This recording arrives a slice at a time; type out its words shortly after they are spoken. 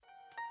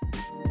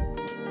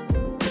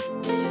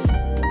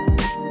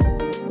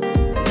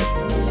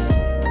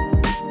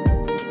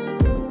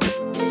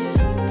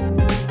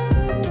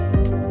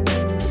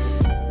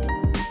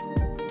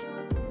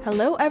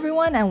Hello,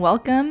 everyone, and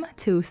welcome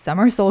to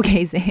Summer Soul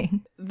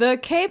Gazing, the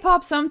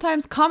K-pop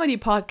sometimes comedy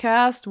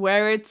podcast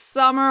where it's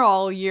summer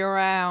all year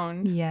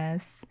round.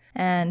 Yes,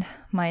 and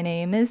my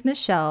name is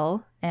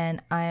Michelle,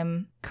 and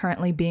I'm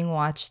currently being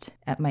watched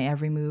at my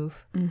every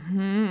move.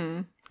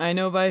 I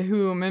know by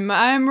whom, and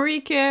I'm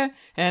Marike,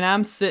 and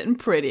I'm sitting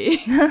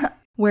pretty.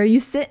 Where are you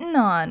sitting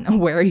on?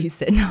 Where are you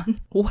sitting on?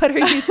 What are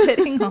you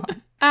sitting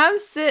on? I'm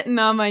sitting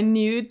on my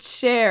new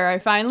chair. I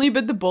finally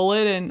bit the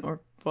bullet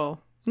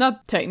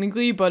not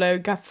technically,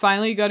 but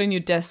finally got a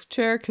new desk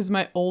chair because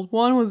my old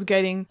one was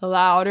getting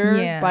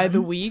louder by the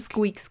week.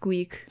 Squeak,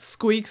 squeak.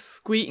 Squeak,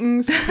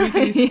 squeaking,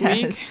 squeaky, squeak.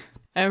 Yes.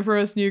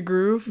 Emperor's New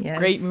Groove. Yes.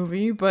 Great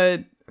movie.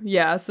 But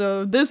yeah,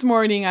 so this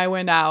morning I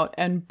went out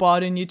and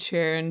bought a new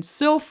chair, and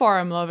so far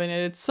I'm loving it.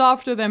 It's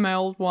softer than my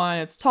old one.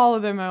 It's taller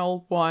than my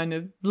old one.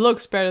 It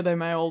looks better than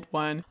my old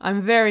one.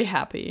 I'm very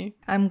happy.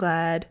 I'm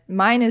glad.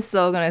 Mine is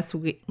still gonna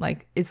squeak,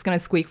 it's gonna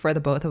squeak for the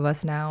both of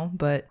us now,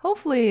 but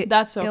hopefully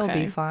That's it'll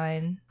okay. be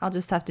fine. I'll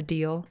just have to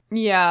deal.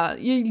 Yeah,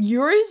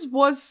 yours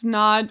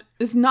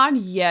is not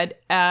yet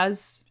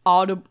as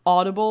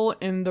audible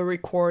in the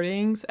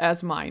recordings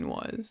as mine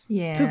was.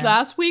 Yeah. Because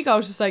last week I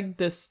was just like,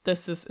 this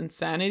is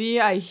insanity.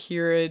 I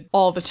hear it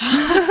all the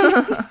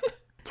time.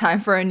 Time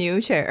for a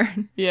new chair.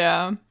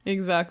 Yeah,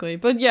 exactly.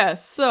 But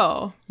yes,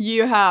 so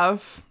you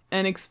have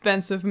an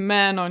expensive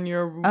man on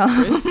your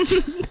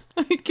wrist,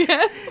 I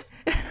guess.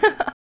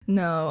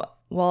 No.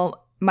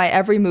 Well, my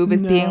every move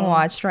is being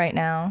watched right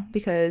now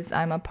because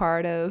I'm a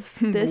part of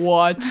this.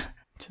 What?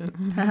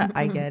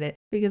 I get it.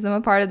 Because I'm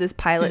a part of this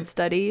pilot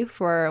study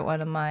for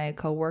one of my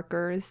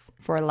coworkers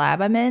for a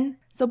lab I'm in.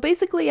 So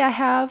basically I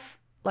have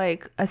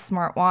like a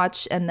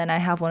smartwatch and then I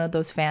have one of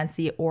those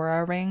fancy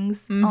Aura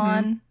rings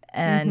on.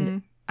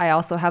 And I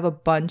also have a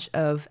bunch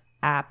of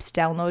apps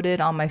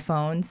downloaded on my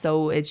phone.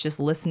 So it's just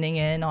listening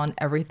in on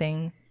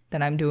everything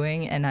that I'm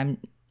doing and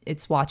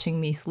it's watching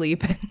me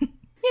sleep.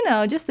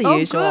 Just the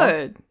usual. Oh,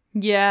 good.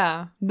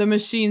 Yeah, the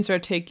machines are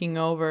taking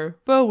over,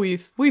 but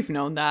we've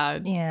known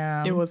that.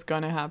 Yeah. It was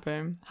gonna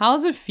happen. How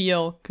does it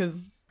feel?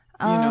 Because,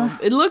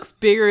 it looks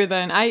bigger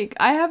than... I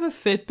have a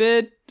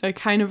Fitbit, like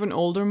kind of an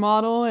older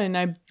model, and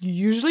I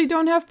usually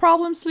don't have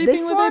problems sleeping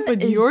This with one it,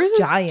 but is yours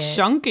giant. is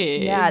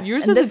chunky. Yeah,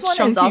 yours and is this a one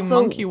chunky is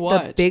also monkey the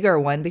watch. bigger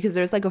one because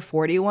there's like a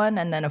 41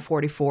 and then a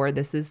 44.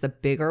 This is the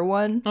bigger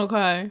one.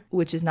 Okay.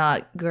 Which is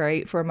not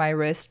great for my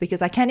wrist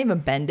because I can't even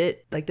bend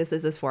it. Like this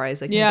is as far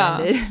as I can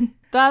bend it.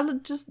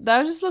 That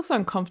just looks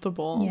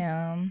uncomfortable.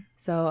 Yeah.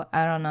 So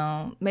I don't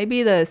know.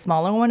 Maybe the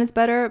smaller one is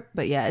better,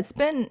 but yeah, it's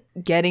been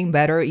getting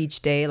better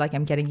each day. Like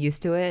I'm getting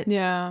used to it.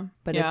 Yeah.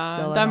 But it's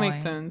still that annoying.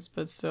 makes sense,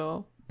 but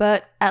still.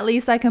 But at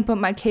least I can put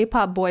my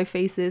K-pop boy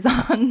faces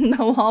on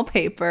the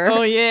wallpaper.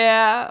 Oh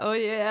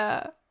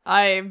yeah.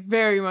 I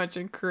very much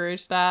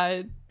encourage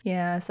that.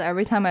 Yeah, so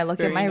every time I look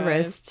at my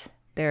wrist,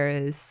 there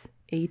is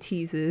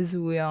ATEEZ's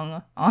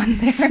Wooyoung on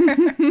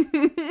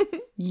there.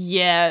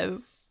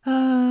 Yes.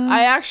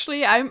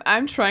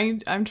 I'm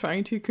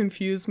trying to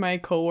confuse my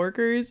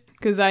coworkers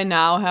because I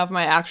now have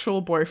my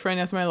actual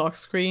boyfriend as my lock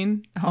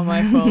screen on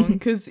my phone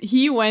because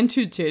he went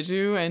to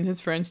Jeju and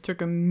his friends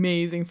took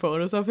amazing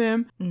photos of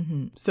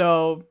him.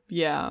 So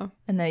yeah.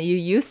 And then you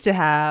used to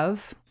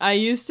have... I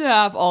used to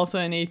have also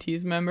an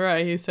ATEEZ member. I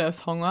used to have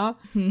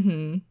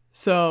Seonghwa.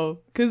 So,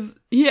 because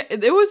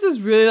it was this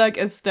really like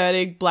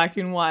aesthetic black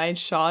and white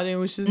shot. It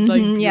was just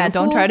like beautiful. Yeah,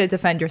 don't try to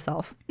defend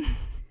yourself.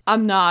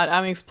 I'm not.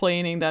 I'm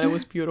explaining that it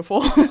was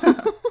beautiful.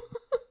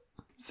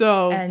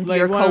 So, and like,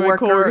 your one of my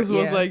coworker coworkers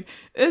was like,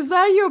 "Is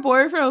that your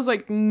boyfriend?" I was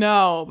like,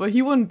 "No," but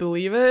he wouldn't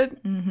believe it.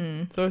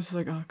 So I was just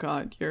like, "Oh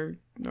God, you're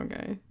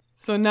okay."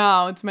 So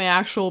now it's my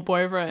actual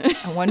boyfriend.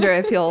 I wonder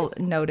if he'll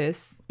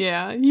notice.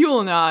 Yeah, he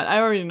will not. I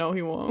already know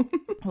he won't.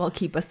 Well,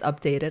 keep us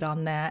updated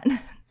on that.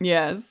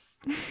 Yes.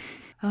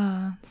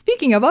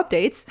 Speaking of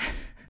updates.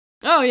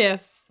 Oh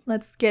yes.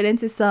 Let's get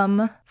into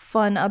some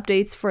fun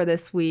updates for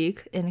this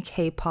week in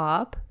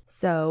K-pop.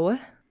 So,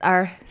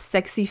 our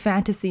Sexy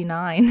Fantasy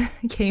 9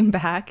 came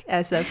back,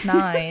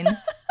 SF9,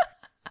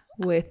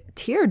 with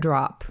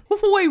Teardrop.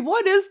 Wait,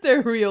 what is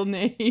their real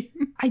name?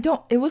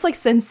 It was like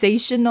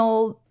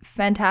Sensational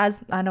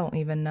Phantasm. I don't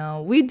even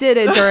know. We did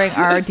it during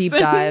our deep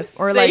dive.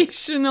 Or like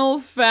Sensational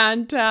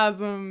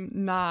Phantasm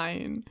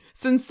 9.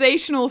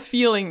 Sensational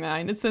Feeling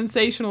 9. It's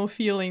Sensational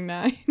Feeling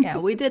 9. Yeah,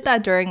 we did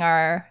that during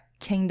our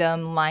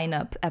Kingdom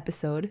lineup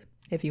episode.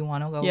 If you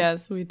want to go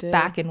we did.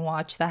 back and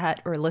watch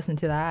that or listen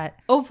to that.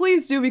 Oh,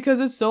 please do, because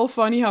it's so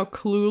funny how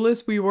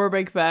clueless we were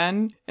back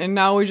then. And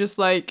now we just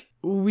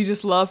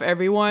love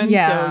everyone.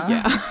 Yeah. So,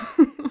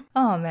 yeah.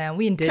 Oh, man,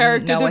 we didn't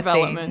Character know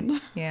development. a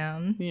thing.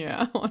 Yeah.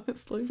 Yeah,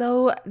 honestly.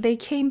 So they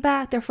came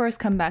back, their first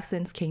comeback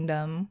since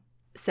Kingdom.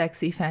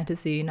 Sexy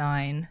Fantasy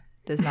 9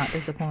 does not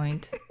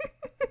disappoint.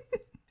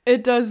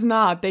 It does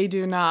not. They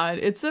do not.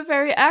 It's a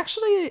very,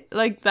 actually,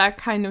 like that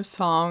kind of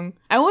song.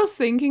 I was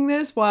thinking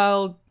this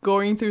while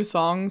going through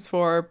songs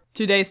for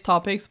today's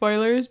topic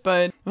spoilers,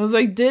 but I was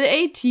like, did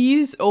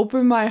ATEEZ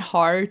open my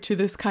heart to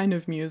this kind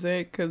of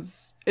music?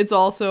 Because it's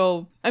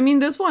also, I mean,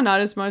 this one not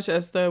as much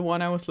as the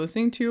one I was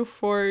listening to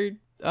for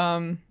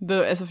the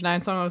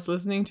SF9 song I was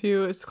listening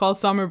to. It's called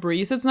Summer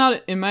Breeze. It's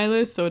not in my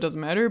list, so it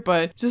doesn't matter,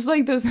 but just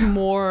like this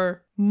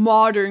more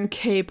modern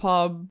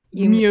K-pop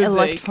music.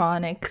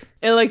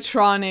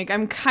 Electronic.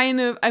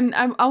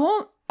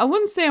 I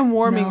wouldn't say I'm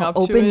warming up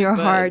to it. Open your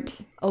heart.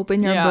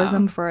 Open your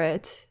bosom for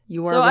it.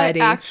 You are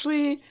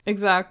ready.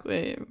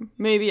 Exactly.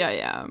 Maybe I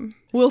am.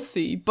 We'll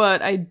see.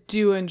 But I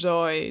do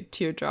enjoy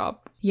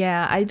Teardrop.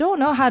 Yeah, I don't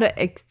know how to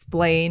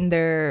explain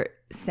their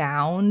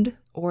sound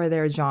or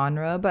their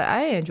genre, but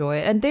I enjoy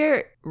it. And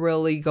they're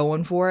really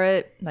going for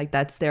it. Like,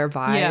 that's their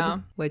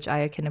vibe, which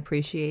I can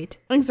appreciate.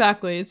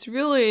 Exactly. It's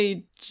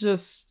really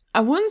just, I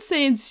wouldn't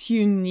say it's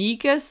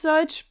unique as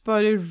such,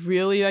 but it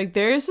really, like,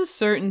 there is a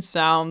certain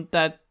sound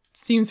that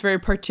seems very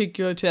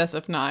particular to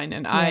SF9,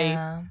 and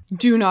I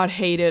do not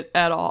hate it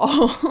at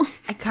all.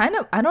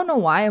 I don't know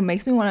why, it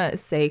makes me want to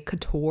say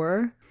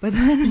couture, but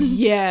then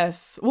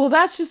yes, well,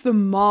 that's just the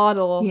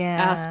model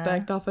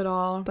aspect of it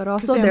all, but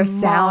also their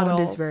sound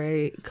is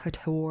very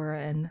couture,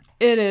 and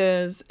it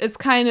is, it's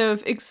kind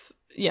of it's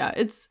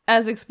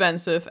as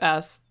expensive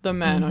as the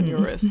man on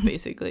your wrist,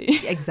 basically.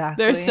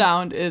 Exactly. Their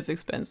sound is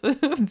expensive.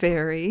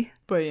 Very.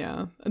 But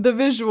yeah, the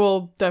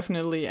visual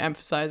definitely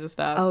emphasizes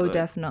that. Oh,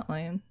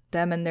 definitely.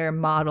 Them and their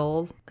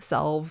model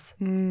selves.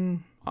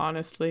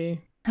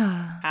 Honestly.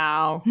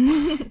 Ow.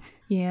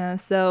 Yeah,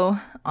 so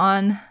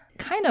on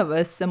kind of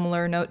a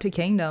similar note to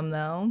Kingdom,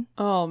 though.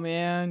 Oh,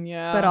 man,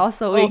 yeah. But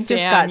also we just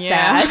got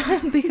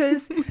sad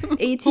because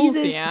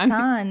ATEEZ's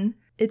son,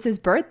 it's his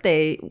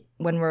birthday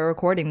when we're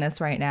recording this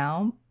right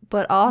now.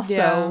 But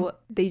also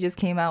they just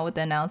came out with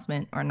the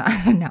announcement, or not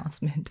an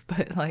announcement,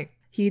 but like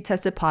he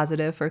tested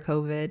positive for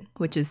COVID,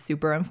 which is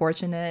super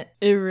unfortunate.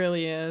 It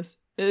really is.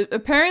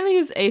 Apparently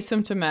he's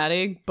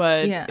asymptomatic,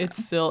 but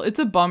it's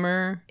a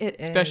bummer.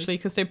 Especially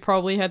because they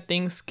probably had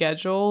things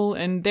scheduled,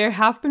 and there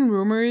have been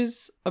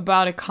rumors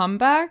about a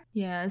comeback.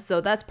 Yeah,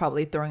 so that's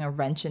probably throwing a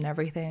wrench in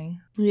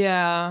everything.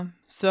 Yeah,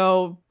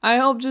 so I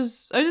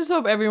just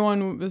hope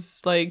everyone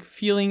was like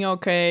feeling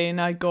okay,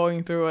 not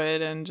going through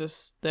it, and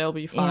just they'll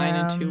be fine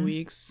in 2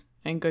 weeks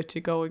and good to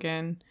go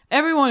again.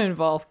 Everyone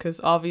involved,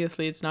 because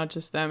obviously it's not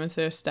just them, it's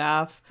their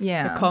staff,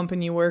 the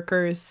company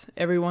workers,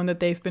 everyone that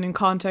they've been in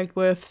contact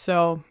with.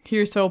 So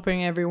here's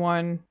hoping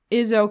everyone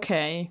is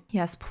okay.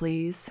 Yes,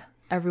 please.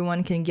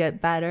 Everyone can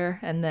get better,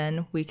 and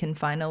then we can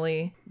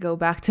finally go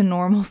back to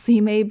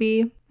normalcy,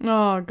 maybe.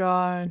 Oh,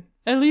 God.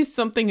 At least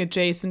something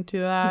adjacent to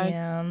that.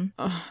 Yeah.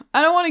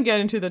 I don't want to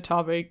get into the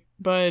topic,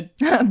 but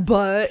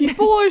but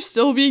people are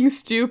still being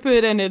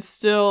stupid, and it's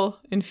still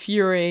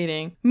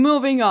infuriating.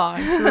 Moving on.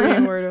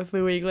 Korean word of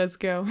the week. Let's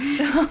go.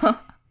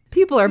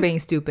 People are being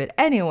stupid.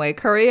 Anyway,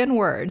 Korean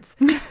words.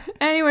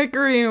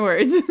 Korean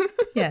words.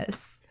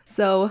 Yes.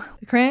 So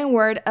the Korean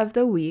word of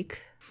the week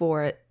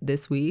for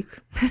this week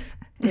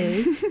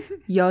is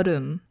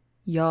여름.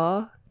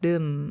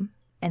 여름.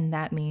 And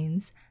that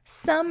means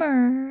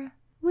summer.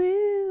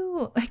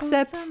 Woo!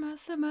 Except,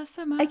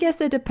 summer. I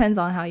guess it depends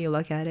on how you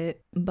look at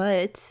it.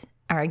 But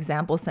our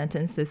example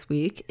sentence this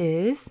week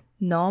is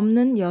너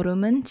없는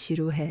여름은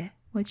지루해,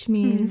 which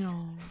means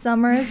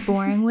summer is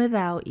boring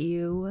without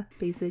you,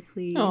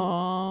 basically.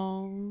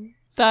 Oh,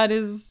 that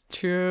is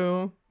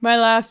true. My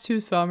last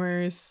 2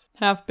 summers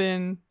have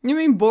been,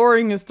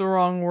 boring is the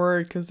wrong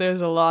word because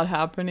there's a lot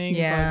happening.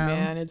 Yeah. But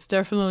man, it's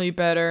definitely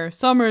better.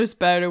 Summer is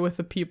better with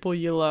the people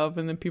you love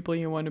and the people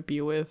you want to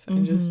be with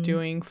and just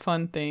doing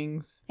fun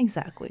things.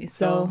 Exactly.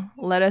 So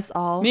let us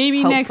all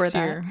maybe hope next for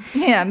year. That.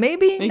 Yeah,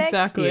 maybe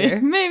next year.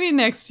 Maybe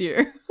next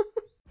year.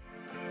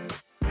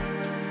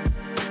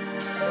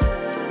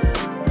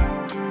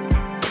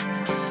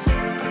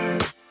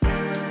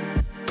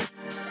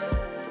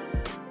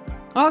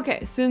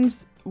 Okay,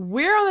 since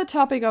we're on the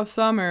topic of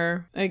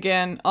summer,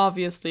 again,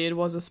 obviously it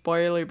was a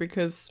spoiler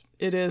because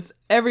it is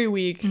every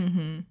week,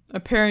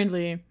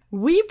 apparently.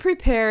 We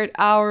prepared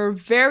our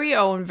very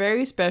own,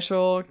 very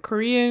special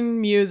Korean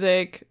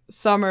music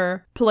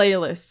summer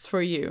playlists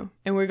for you.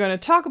 And we're going to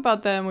talk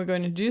about them, we're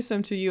going to introduce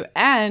them to you,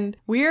 and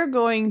we are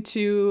going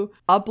to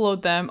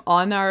upload them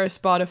on our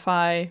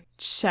Spotify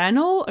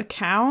channel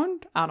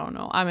account. I don't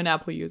know, I'm an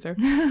Apple user.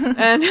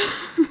 And...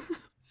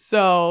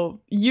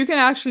 so you can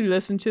actually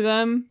listen to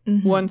them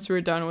once we're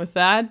done with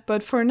that.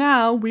 But for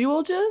now, we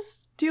will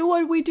just do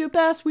what we do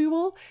best. We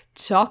will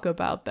talk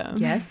about them.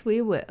 Yes,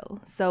 we will.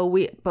 So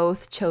we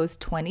both chose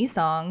 20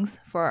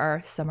 songs for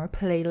our summer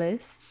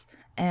playlists.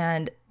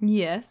 And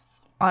yes,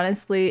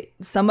 honestly,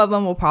 some of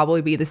them will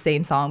probably be the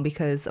same song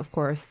because, of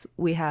course,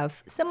 we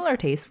have similar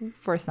tastes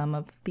for some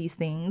of these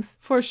things.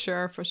 For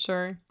sure, for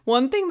sure.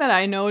 One thing that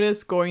I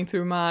noticed going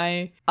through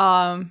my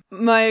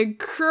my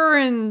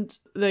current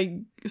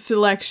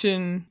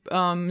selection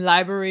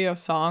library of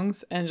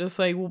songs, and just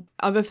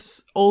other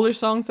older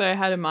songs that I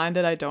had in mind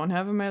that I don't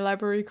have in my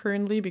library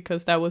currently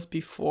because that was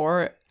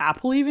before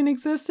Apple even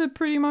existed,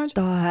 pretty much.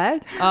 The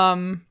heck?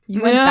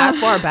 You went that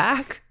far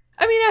back?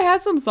 I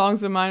had some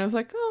songs in mind. I was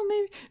like, oh,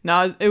 maybe.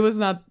 No, it was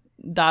not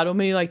that old,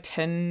 maybe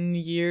 10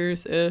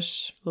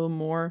 years-ish, a little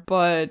more.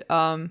 But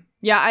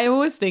yeah, I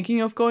was thinking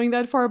of going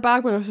that far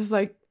back, but I was just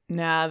like,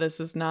 nah, this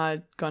is not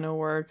gonna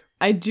work.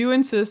 I do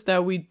insist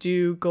that we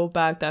do go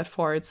back that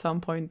far at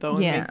some point, though,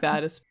 and make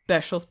that a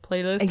specials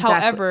playlist.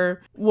 Exactly.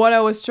 However, what I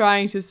was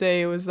trying to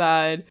say was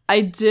that I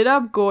did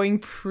up going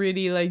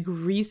pretty like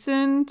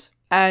recent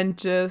and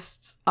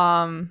just,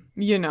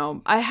 you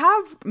know, I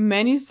have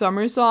many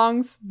summer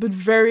songs, but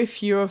very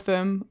few of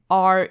them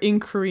are in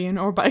Korean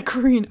or by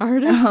Korean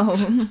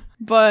artists. Oh.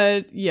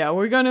 But yeah,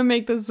 we're gonna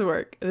make this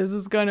work. This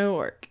is gonna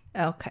work.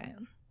 Okay.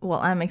 Well,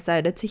 I'm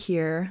excited to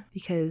hear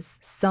because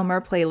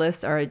summer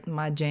playlists are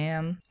my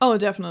jam. Oh,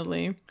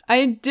 definitely.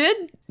 I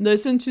did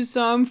listen to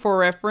some for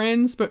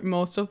reference, but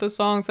most of the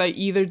songs I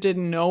either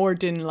didn't know or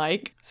didn't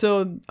like.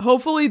 So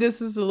hopefully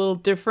this is a little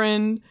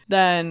different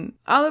than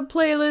other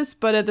playlists,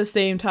 but at the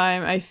same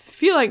time, I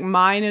feel like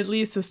mine at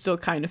least is still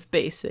kind of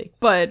basic.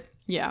 But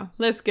yeah,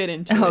 let's get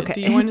into it. Do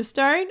you want to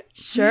start?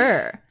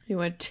 Sure. You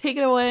want to take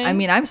it away? I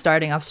mean, I'm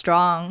starting off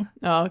strong.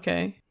 Oh,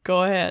 okay.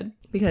 Go ahead.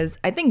 Because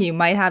I think you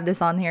might have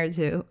this on here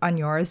too, on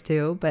yours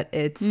too, but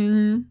it's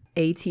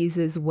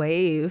ATEEZ's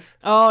Wave.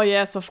 Oh,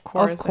 yes, of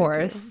course. Of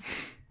course.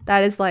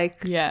 That is like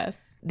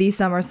the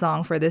summer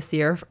song for this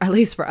year, at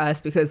least for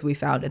us, because we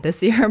found it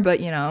this year,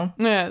 but you know.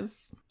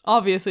 Yes.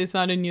 Obviously, it's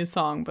not a new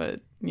song,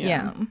 but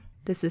yeah.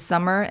 This is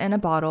Summer in a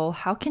Bottle.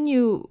 How can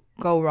you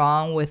go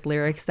wrong with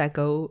lyrics that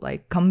go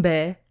like,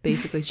 kambe,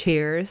 basically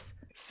cheers?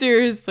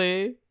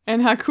 Seriously.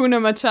 And Hakuna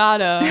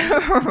Matata.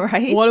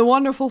 Right? What a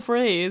wonderful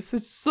phrase.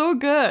 It's so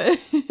good.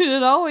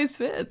 It always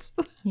fits.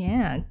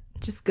 Yeah.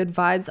 Just good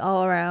vibes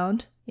all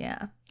around.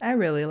 Yeah. I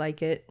really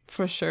like it.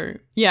 For sure.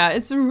 Yeah,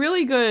 it's a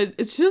really good.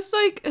 It's just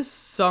like a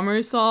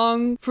summer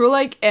song for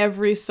like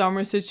every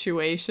summer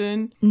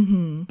situation.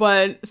 Mm-hmm.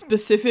 But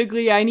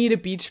specifically, I need a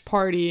beach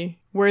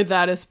party where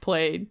that is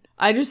played.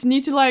 I just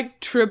need to like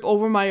trip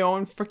over my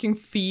own freaking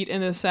feet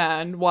in the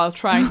sand while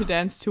trying to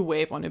dance to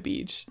Wave on a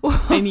beach.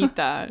 I need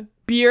that.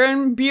 Beer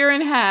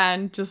in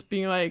hand, just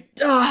being like,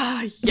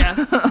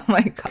 yes. Oh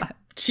my God.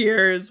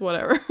 Cheers,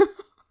 whatever.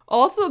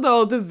 Also,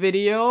 though, the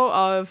video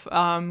of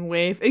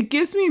Wave, it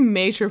gives me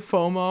major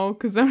FOMO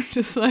because I'm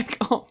just like,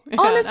 oh man,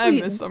 honestly, I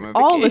miss summer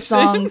vacation. All the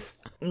songs,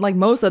 like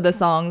most of the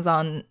songs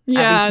on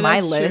at least my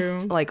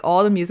list, like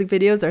all the music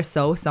videos are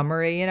so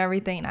summery and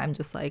everything. And I'm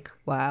just like,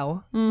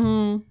 wow.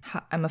 Mm-hmm.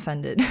 I'm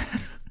offended.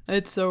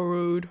 It's so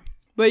rude.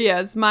 But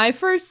yes, my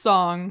first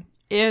song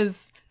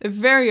is a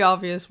very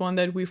obvious one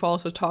that we've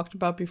also talked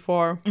about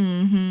before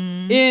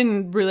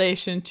in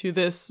relation to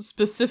this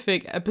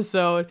specific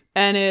episode.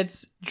 And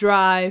it's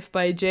Drive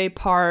by Jay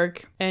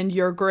Park and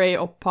Your Grey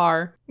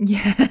Opar.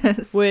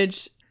 Yes.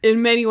 Which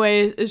in many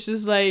ways is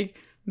just like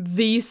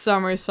the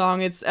summer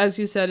song. It's, as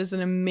you said, it's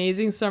an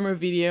amazing summer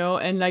video.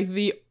 And like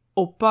the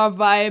oppa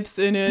vibes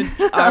in it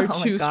are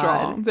too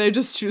strong. They're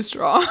just too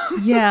strong.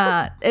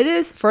 Yeah, it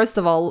is. First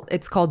of all,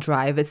 it's called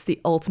Drive. It's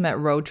the ultimate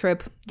road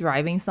trip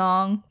driving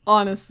song.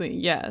 Honestly,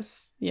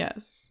 yes.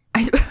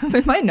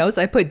 In my notes,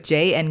 I put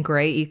J and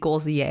Gray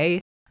equals yay.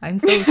 I'm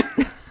so...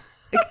 like,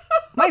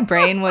 my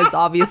brain was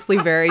obviously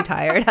very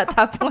tired at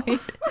that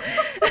point.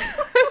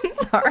 I'm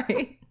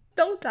sorry.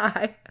 Don't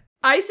die.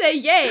 I say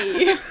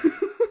yay.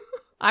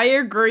 I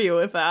agree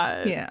with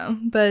that. Yeah,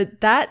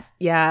 but that,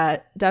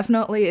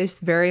 definitely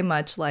is very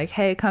much like,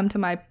 hey, come to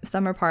my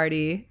summer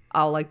party.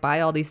 I'll like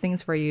buy all these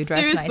things for you. Dress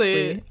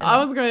Seriously, nicely. I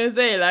was gonna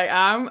say like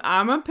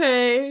I'm a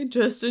pay.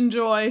 Just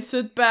enjoy,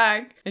 sit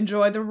back,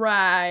 enjoy the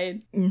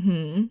ride.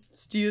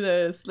 Let's do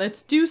this.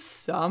 Let's do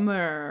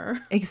summer.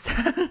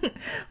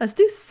 Let's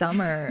do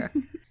summer.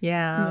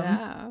 Yeah.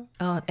 Yeah.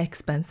 Oh,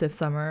 expensive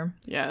summer.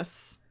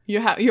 Yes. You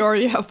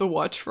already have the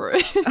watch for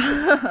it.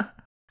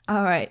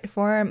 All right,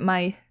 for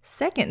my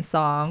second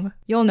song,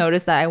 you'll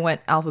notice that I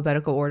went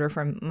alphabetical order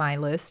from my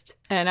list.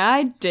 And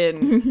I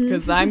didn't,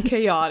 because I'm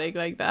chaotic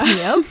like that.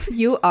 Yep,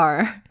 you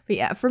are. But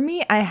yeah, for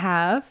me, I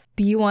have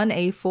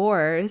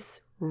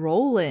B1A4's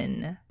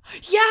Rollin'.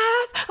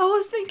 Yes, I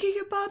was thinking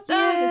about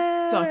that.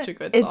 Yeah, it's such a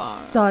good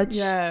song.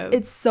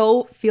 It's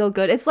so feel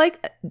good. It's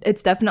like,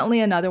 it's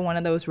definitely another one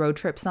of those road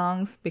trip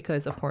songs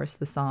because, of course,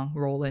 the song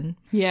Rollin'.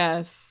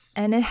 Yes.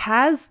 And it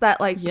has that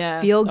like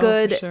feel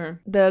good. For sure.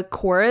 The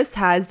chorus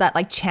has that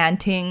like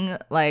chanting,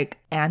 like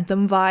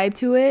anthem vibe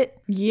to it.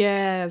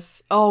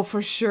 Yes. Oh,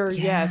 for sure.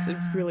 Yeah. Yes, it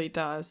really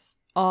does.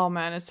 Oh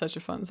man, it's such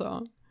a fun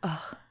song.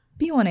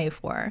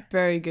 B1A4.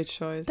 Very good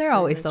choice. They're Very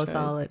always good so choice.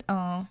 solid.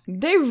 Oh.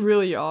 They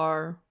really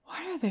are.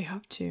 What are they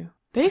up to?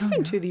 They've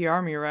been to the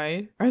army,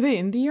 right? Are they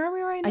in the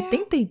army right now? I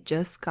think they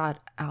just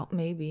got out,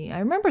 maybe. I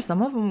remember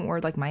some of them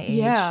were like my age.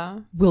 Yeah.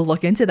 We'll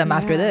look into them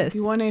after this.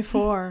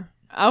 B1A4.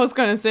 I was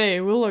gonna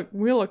say we'll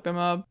look them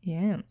up.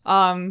 Yeah.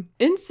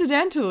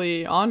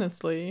 Incidentally,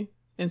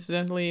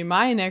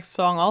 my next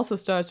song also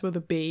starts with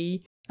a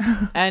B.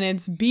 And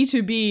it's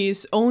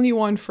B2B's Only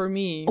One for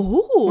Me.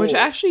 Ooh. Which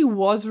actually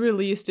was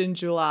released in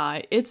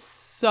July. It's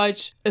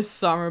such a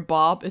summer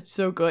bop. It's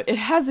so good. It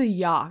has a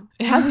yacht.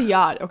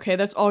 Okay?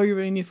 That's all you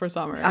really need for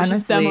summer. It's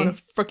just them on a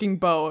freaking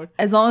boat.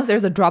 As long as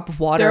there's a drop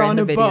of water They're in on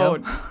the a video.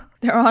 boat.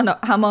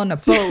 I'm on a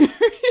boat.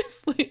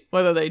 honestly.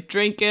 Whether they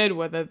drink it,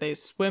 whether they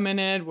swim in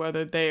it,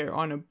 whether they're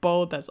on a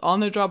boat that's on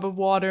the drop of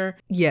water.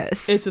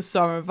 Yes. It's a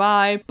summer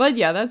vibe. But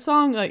yeah, that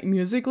song, like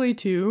musically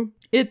too,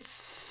 it's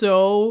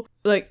so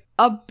like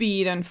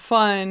upbeat and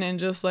fun and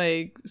just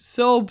like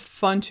so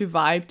fun to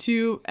vibe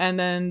to. And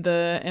then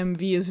the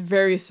MV is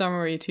very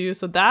summery too.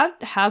 So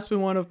that has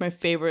been one of my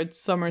favorite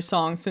summer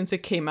songs since it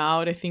came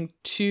out, I think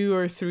 2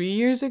 or 3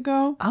 years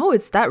ago. Oh,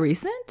 it's that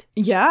recent?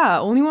 Yeah,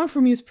 Only One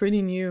for Me is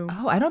pretty new.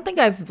 Oh, I don't think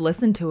I've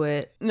listened to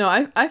it. No,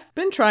 I've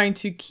been trying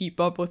to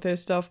keep up with their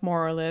stuff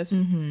more or less.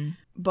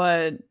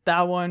 But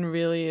that one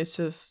really is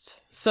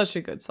just such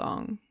a good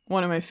song.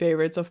 One of my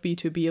favorites of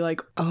B2B,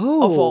 like,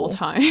 of all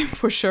time,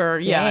 for sure.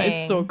 Dang. Yeah,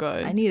 it's so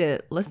good. I need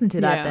to listen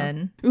to that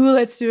then. Ooh,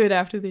 let's do it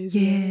after this.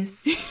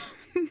 Yes.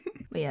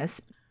 But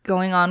yes,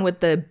 going on with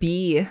the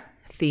B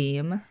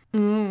theme,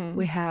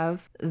 we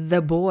have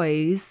The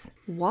Boys'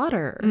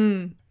 Water.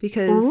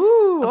 Because,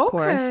 of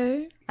course,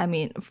 I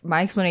mean,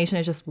 my explanation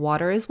is just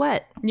water is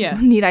wet.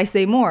 Yes. Need I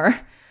say more?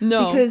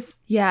 No. Because,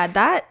 yeah,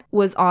 that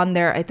was on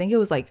there. I think it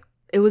was like,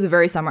 it was a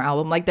very summer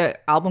album. Like the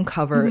album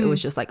cover, it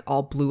was just like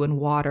all blue and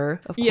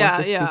water. Of course,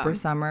 it's super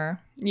summer.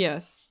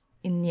 Yes.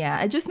 And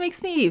yeah, it just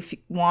makes me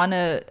want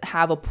to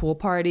have a pool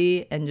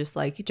party and just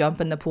like jump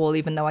in the pool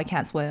even though I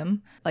can't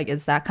swim. Like,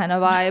 it's that kind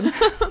of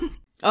vibe.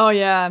 Oh,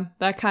 yeah.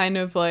 That kind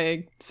of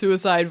like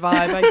suicide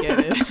vibe. I get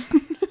it.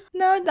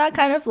 No, that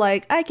kind of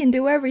like, I can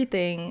do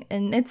everything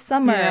and it's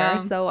summer,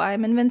 so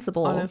I'm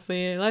invincible.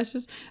 Honestly, let's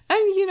just, and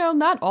you know,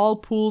 not all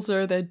pools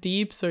are that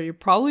deep, so you're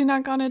probably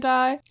not gonna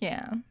die.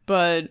 Yeah.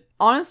 But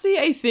honestly,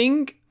 I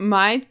think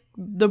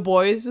The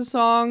Boys'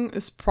 song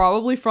is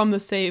probably from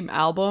the same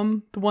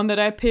album, the one that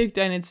I picked,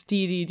 and it's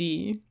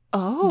DDD.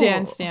 Oh.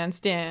 Dance, Dance,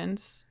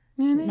 Dance.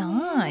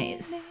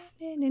 Nice.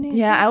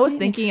 Yeah, I was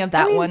thinking of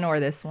that one or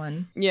this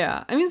one.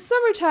 Yeah, I mean,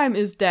 summertime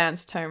is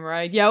dance time,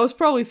 right? Yeah, I was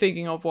probably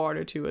thinking of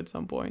water too at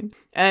some point.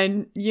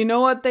 And you know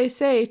what they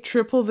say,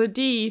 triple the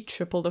D,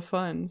 triple the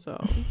fun,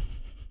 so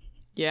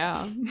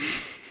yeah.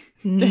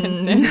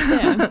 Dance, dance,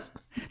 dance.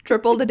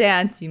 Triple the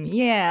dance, you mean?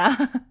 Yeah.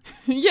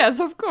 Yes,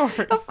 of course.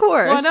 Of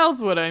course. What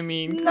else would I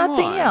mean? Come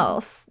Nothing on.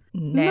 else.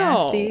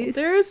 Nasties. No,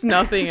 there's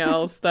nothing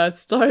else that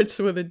starts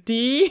with a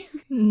D.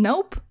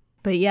 Nope.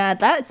 But yeah,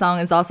 that song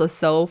is also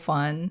so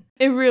fun.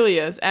 It really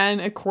is.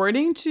 And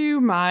according to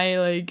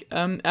my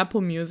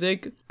Apple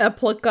Music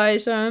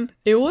application,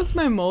 it was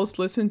my most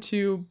listened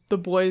to The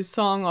Boys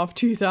song of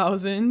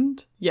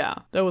 2000. Yeah,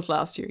 that was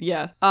last year.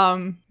 Yeah.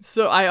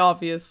 So I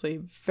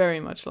obviously very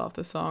much love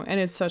the song, and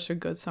it's such a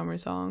good summer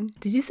song.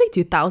 Did you say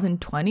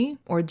 2020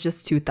 or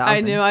just 2000?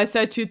 I knew I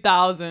said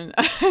 2000.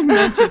 I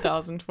meant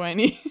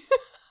 2020.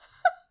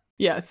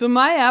 Yeah, so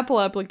my Apple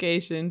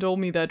application told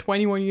me that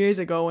 21 years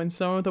ago, when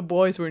some of the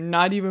boys were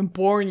not even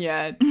born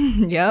yet,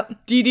 yep,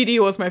 DDD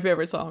was my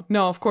favorite song.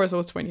 No, of course it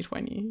was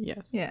 2020.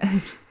 Yes.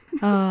 Yes.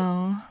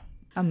 Oh,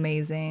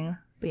 amazing.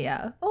 But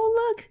yeah.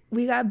 Oh, look,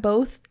 we got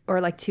both or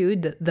like two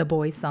the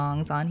Boys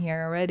songs on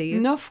here already.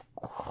 And of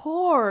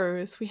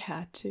course, we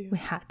had to. We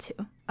had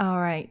to. All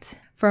right.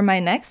 For my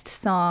next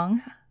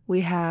song,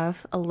 we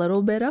have a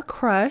little bit of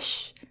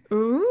Crush.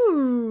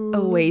 Ooh.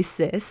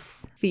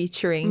 Oasis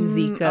featuring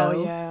Zico.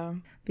 Oh, yeah.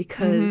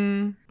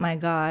 Because, my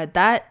God,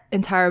 that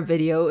entire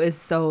video is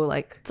so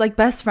like, it's like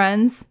best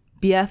friends,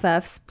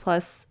 BFFs,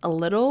 plus a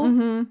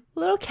little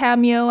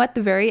cameo at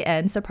the very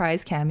end,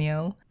 surprise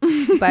cameo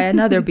by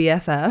another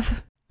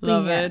BFF.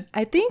 Love it.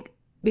 I think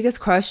because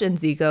Crush and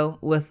Zico,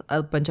 with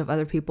a bunch of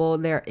other people,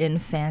 they're in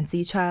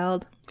Fancy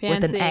Child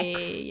with an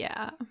X.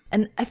 Yeah.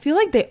 And I feel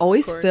like they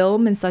always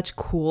film in such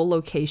cool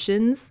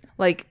locations.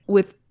 Like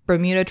with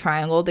Bermuda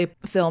Triangle, they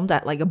filmed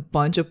at like a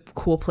bunch of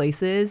cool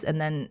places. And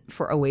then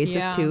for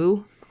Oasis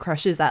too,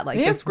 Crush is at like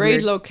they this have great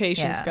weird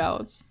location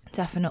scouts.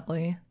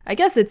 Definitely. I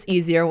guess it's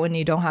easier when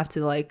you don't have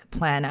to like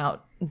plan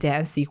out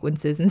dance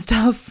sequences and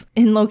stuff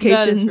in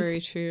locations. That is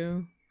very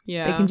true.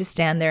 Yeah. They can just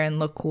stand there and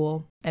look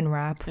cool and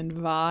rap. And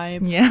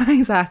vibe. Yeah,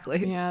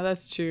 exactly. Yeah,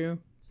 that's true.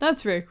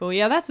 That's very cool.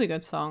 Yeah, that's a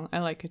good song. I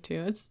like it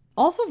too. It's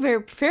also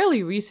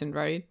fairly recent,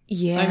 right?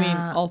 Yeah. I mean,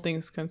 all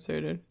things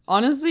considered.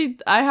 Honestly,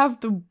 I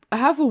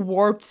have a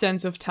warped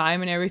sense of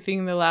time, and everything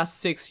in the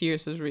last 6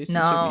 years is recent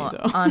to me.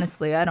 So.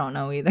 Honestly, I don't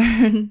know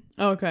either.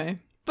 Okay.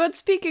 But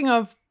speaking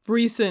of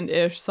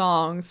recent-ish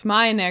songs,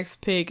 my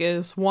next pick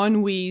is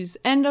One Wee's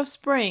End of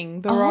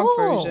Spring, the rock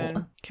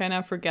version.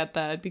 Cannot forget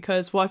that,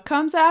 because what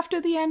comes after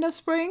the end of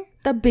spring?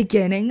 The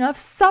beginning of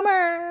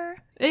summer.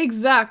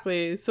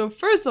 Exactly. So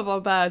first of all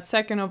that,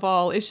 second of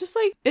all, it's just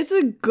like, it's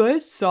a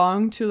good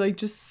song to like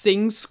just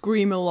sing,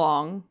 scream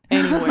along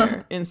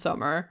anywhere in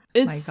summer.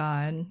 It's, my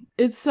God.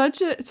 It's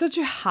such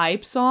a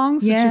hype song,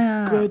 such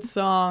a good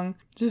song.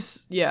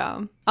 Just,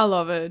 yeah, I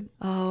love it.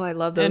 Oh, I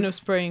love those. End of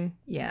spring.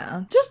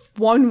 Yeah. Just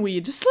One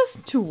Wee. Just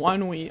listen to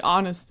One Wee,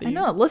 honestly. I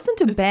know. Listen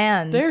to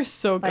bands. They're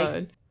so good.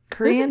 Like,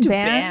 Korean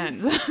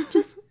bands.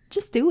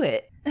 just do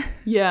it.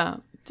 Yeah.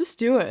 Just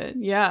do it.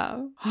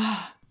 Yeah.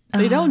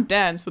 They don't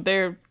dance, but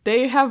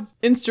they have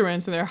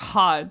instruments and they're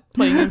hot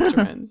playing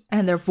instruments.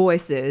 And their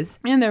voices.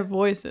 And their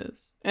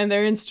voices. And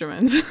their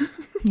instruments.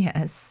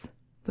 Yes.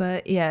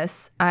 But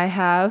yes, I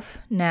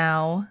have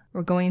now.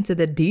 We're going to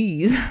the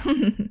D's.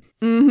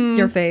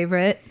 Your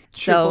favorite.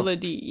 Triple the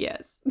D,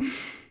 yes.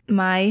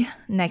 My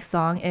next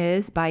song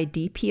is by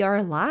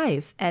DPR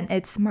Live, and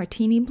it's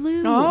Martini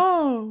Blue.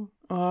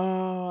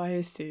 Oh,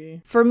 I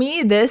see. For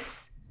me,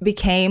 this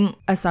became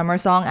a summer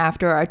song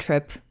after our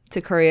trip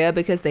to Korea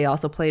because they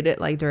also played it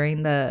like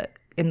during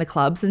in the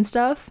clubs and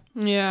stuff.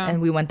 Yeah.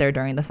 And we went there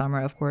during the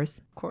summer, of course.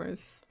 Of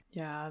course.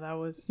 Yeah, that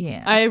was...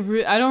 Yeah. I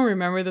don't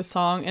remember the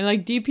song. And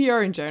like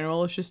DPR in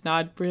general is just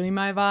not really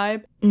my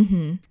vibe.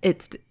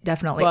 It's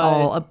definitely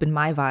all up in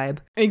my vibe.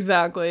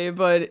 Exactly.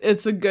 But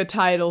it's a good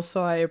title,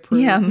 so I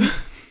approve. Yeah.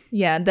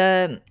 Yeah,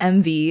 the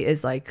MV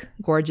is like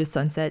gorgeous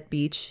sunset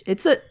beach.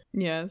 It's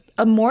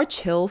a more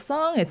chill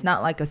song. It's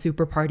not like a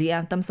super party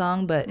anthem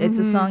song, but it's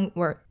a song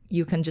where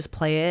you can just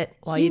play it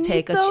while you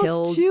take a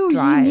chill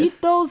drive. You need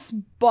those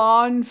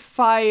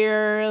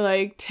bonfire,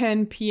 like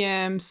 10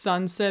 p.m.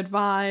 sunset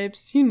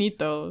vibes. You need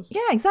those.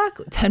 Yeah,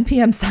 exactly. 10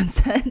 p.m.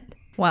 sunset.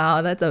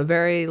 Wow, that's a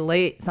very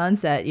late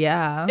sunset.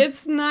 Yeah.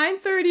 It's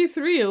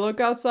 9:33. Look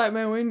outside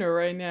my window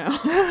right now.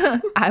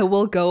 I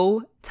will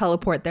go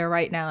teleport there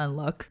right now and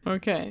look.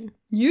 Okay.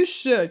 You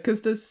should,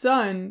 because the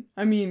sun,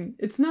 I mean,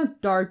 it's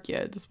not dark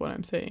yet, is what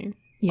I'm saying.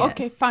 Yes.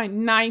 Okay,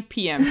 fine. 9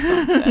 p.m.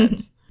 sunset.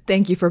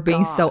 Thank you for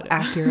being so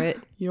accurate.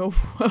 You're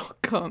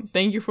welcome.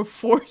 Thank you for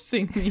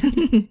forcing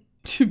me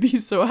to be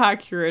so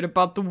accurate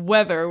about the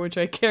weather, which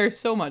I care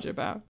so much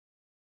about.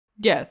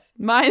 Yes,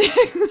 my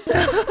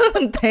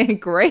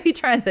Great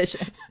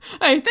transition.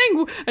 I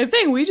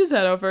think we just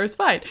had our first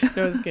fight.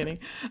 No, just kidding.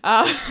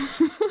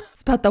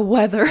 It's about the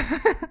weather.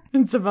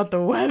 It's about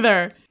the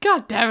weather.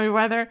 God damn it,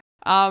 weather.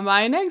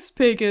 My next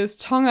pick is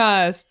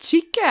Chungha's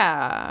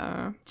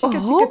Chica.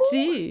 Chica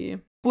Chi.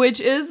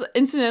 Which is,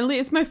 incidentally,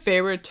 it's my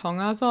favorite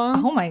Chungha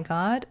song. Oh my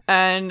god.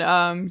 And,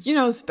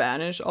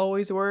 Spanish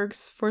always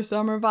works for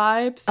summer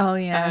vibes. Oh,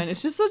 yes. And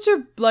it's just such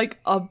a,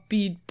 like,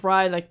 upbeat,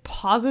 bright, like,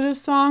 positive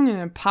song, an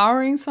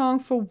empowering song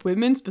for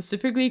women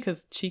specifically,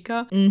 because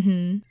Chica.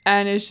 Mm-hmm.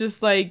 And it's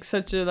just, like,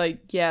 such a, like,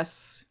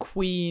 yes,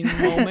 queen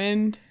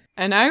moment.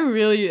 And I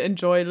really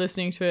enjoy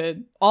listening to it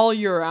all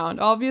year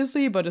round,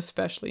 obviously, but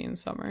especially in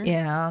summer.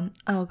 Yeah.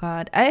 Oh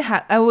god.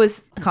 I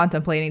was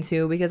contemplating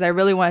too because I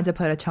really wanted to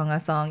put a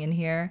Chungha song in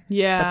here.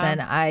 Yeah. But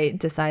then I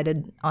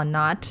decided on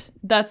not.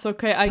 That's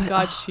okay. I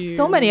got you.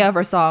 So many of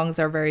our songs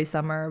are very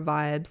summer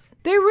vibes.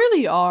 They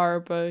really are,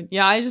 but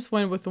yeah, I just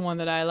went with the one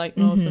that I like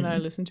most and that I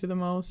listen to the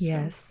most.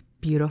 Yes. So.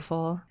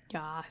 Beautiful.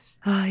 Yes.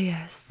 Ah,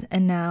 yes.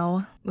 And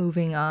now,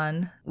 moving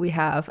on, we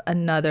have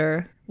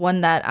another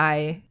one that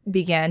I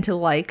began to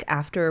like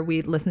after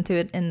we listened to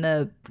it in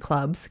the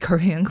clubs,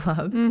 Korean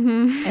clubs.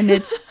 And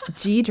it's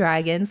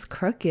G-Dragon's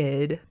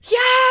Crooked.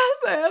 Yes,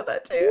 I have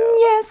that too.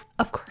 Yes,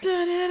 of course.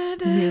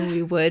 Knew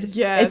we would.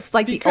 Yes, it's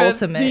like the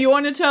ultimate. Do you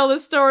want to tell the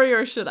story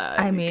or should I?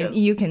 I mean,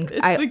 you can.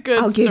 It's a good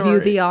I'll story. give you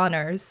the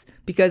honors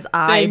because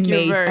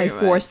I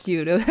forced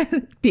you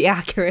to be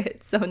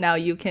accurate. So now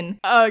you can.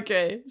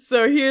 Okay,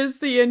 so here's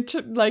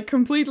the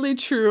completely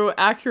true,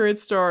 accurate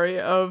story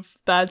of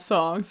that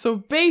song. So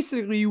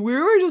basically, we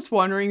were just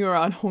wandering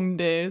around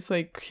Hongdae. It's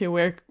like, okay,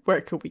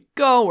 where could we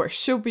go? Where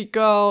should we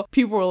go?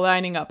 People were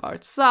lining up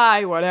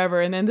outside, whatever.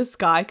 And then this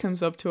guy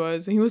comes up to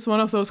us, and he was one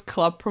of those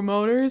club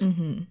promoters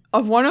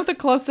of one of the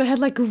clubs that had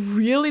like a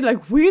really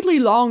like weirdly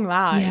long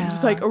line,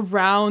 just like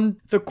around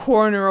the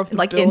corner of the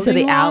like building into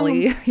the line.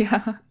 alley.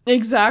 Yeah,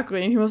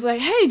 exactly. And he was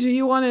like, "Hey, do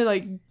you want to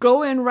like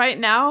go in right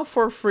now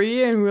for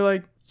free?" And we were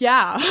like,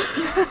 yeah.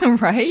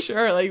 Right?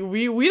 Sure. Like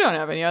we don't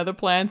have any other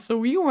plans. So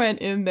we went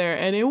in there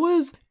and it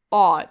was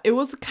odd. It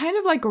was kind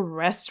of like a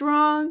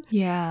restaurant.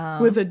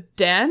 Yeah. With a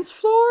dance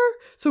floor.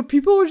 So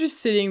people were just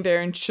sitting there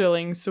and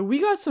chilling. So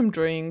we got some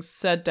drinks,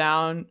 sat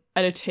down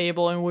at a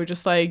table, and we're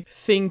just like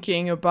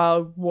thinking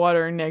about what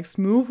our next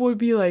move would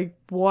be. Like,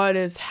 what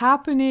is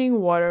happening?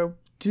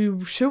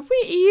 Should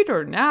we eat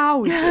or now?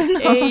 We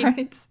just ate.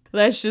 Right.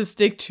 Let's just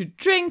stick to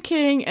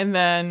drinking. And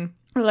then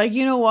we're like,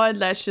 you know what?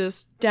 Let's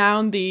just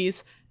down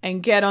these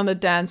and get on the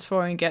dance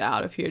floor and get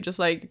out of here. Just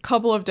like a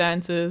couple of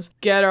dances,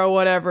 get our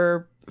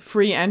whatever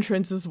free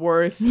entrance is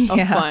worth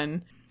of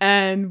fun.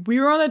 And we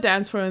were on the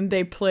dance floor and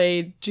they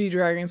played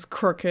G-Dragon's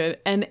Crooked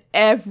and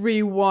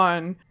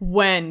everyone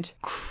went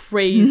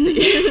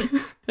crazy.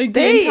 Like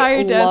the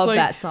entire dance love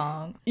that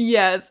song.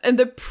 Yes, and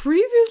the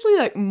previously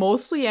like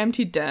mostly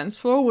empty dance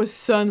floor was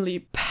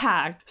suddenly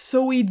packed.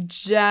 So we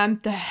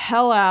jammed the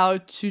hell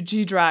out to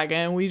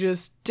G-Dragon. We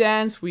just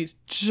danced, we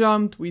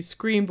jumped, we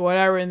screamed,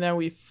 whatever, and then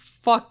we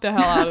fucked the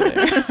hell out of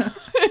there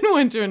and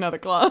went to another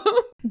club.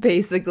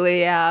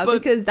 Basically, yeah,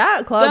 but because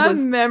that club was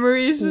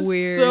memory is just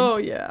weird. So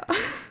yeah.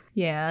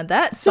 Yeah,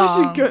 that song.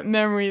 Such a good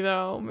memory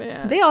though,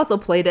 man. They also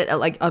played it at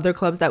like other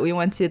clubs that we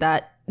went to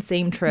that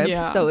same trip.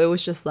 Yeah. So it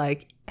was just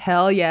like,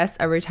 hell yes,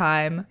 every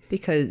time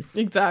because...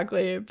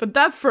 Exactly. But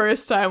that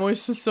first time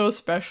was just so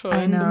special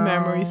and the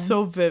memory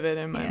so vivid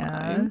in my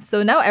mind.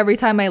 So now every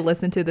time I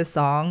listen to this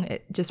song,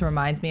 it just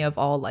reminds me of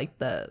all like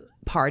the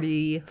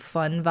party,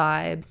 fun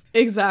vibes.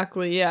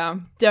 Exactly, yeah.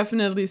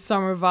 Definitely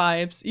summer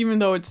vibes, even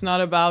though it's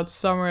not about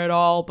summer at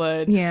all.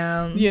 But,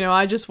 Yeah. you know,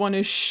 I just want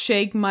to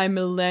shake my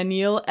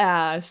millennial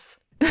ass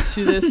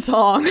to this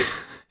song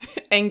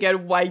and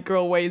get white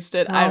girl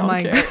wasted. I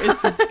don't care.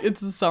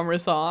 It's a summer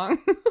song.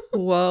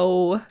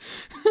 Whoa.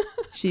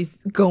 She's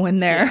going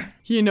there.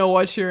 You know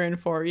what you're in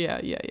for.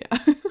 Yeah.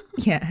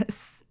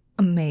 Yes.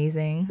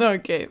 Amazing.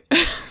 Okay.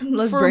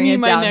 Let's For bring me, it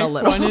my down next a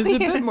little. one is a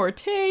bit more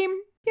tame.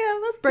 Yeah,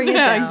 let's bring it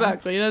Yeah, down.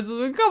 exactly. That's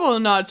a couple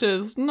of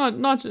notches.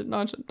 Notch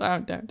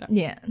down.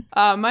 Yeah.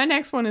 My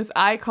next one is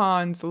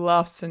Icon's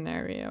Love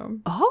Scenario.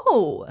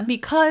 Oh.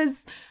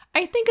 Because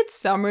I think it's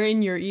summer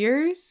in your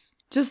ears.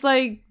 Just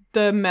like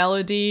the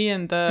melody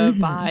and the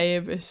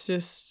vibe is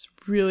just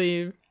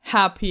really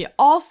happy.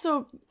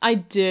 Also, I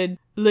did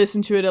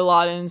listen to it a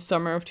lot in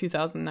summer of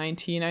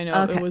 2019. I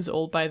know it was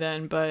old by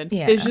then, but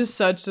it's just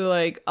such a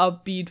like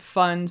upbeat,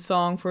 fun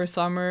song for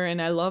summer,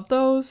 and I love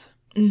those.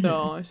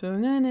 So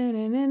na, na,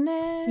 na, na,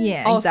 na.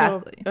 Yeah, also,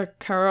 exactly. a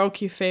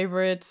karaoke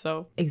favorite,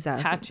 so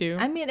Exactly. had to.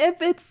 I mean,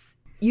 if it's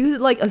you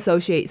like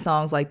associate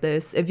songs like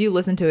this, if you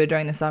listen to it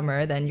during the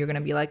summer, then you're gonna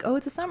be like, oh,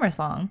 it's a summer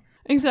song.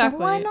 Exactly.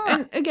 So why not?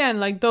 And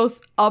again, like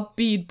those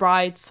upbeat,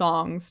 bright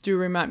songs do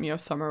remind me of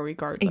summer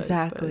regardless.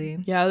 Exactly.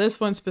 But yeah, this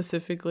one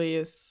specifically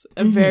is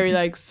a very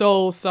like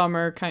soul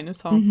summer kind of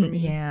song for me.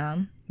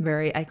 Yeah.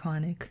 Very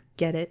iconic.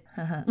 Get it?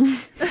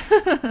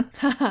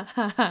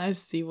 I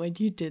see what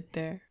you did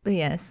there. But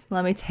yes,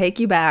 let me take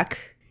you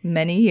back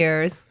many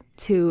years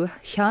to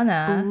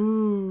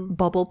Hyuna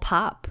Bubble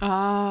Pop.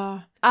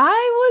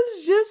 I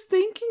was just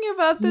thinking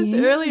about this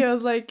earlier. I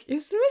was like,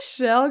 is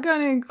Michelle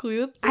gonna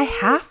include this? I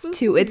have This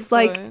to. would be It's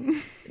like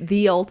fun.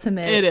 the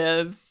ultimate It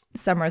is.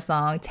 summer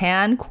song.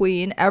 Tan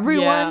Queen.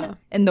 Everyone Yeah.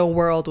 in the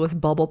world was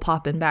bubble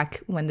popping back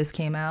when this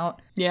came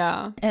out.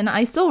 Yeah. And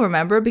I still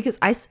remember because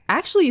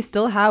actually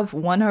still have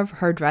one of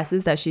her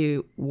dresses that she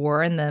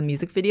wore in the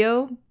music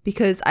video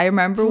because I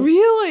remember.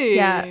 Really?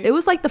 Yeah, it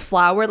was like the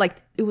flower,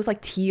 like it was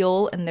like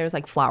teal and there's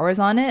like flowers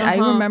on it. I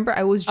remember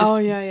I was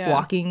just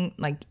walking,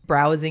 like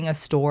browsing a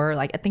store,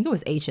 like I think it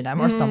was H&M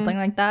or something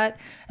like that.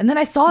 And then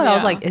I saw it, I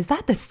was like, is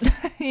that the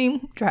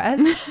same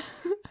dress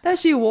that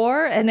she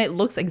wore? And it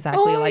looks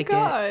exactly like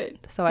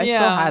it. So I still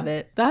have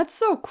it. That's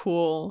so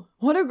cool.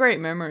 What a great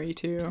memory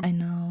too. I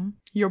know.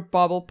 Your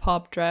bubble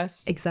pop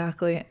dress.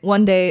 Exactly.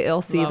 One day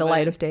it'll see the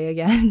light of day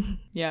again.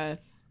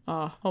 Yes.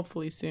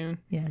 Hopefully soon.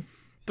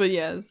 Yes. But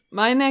yes,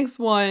 my next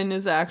one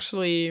is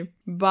actually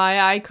by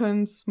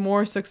Icon's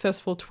more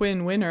successful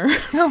twin winner.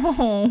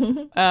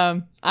 Oh.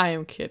 I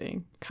am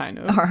kidding, kind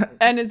of.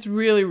 And it's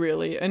really,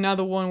 really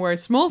another one where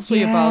it's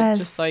mostly about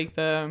just like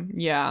That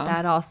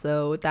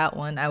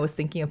one, I was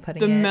thinking of putting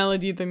the it.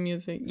 melody, the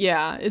music.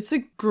 Yeah, it's a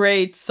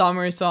great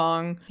summer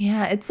song.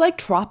 Yeah, it's like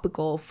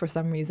tropical for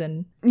some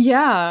reason.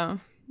 Yeah.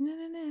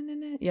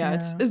 Yeah,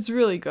 it's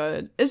really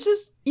good. It's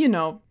just,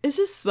 it's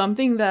just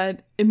something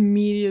that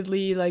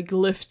immediately like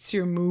lifts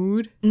your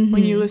mood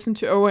when you listen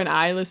to, or when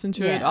I listen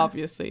to it.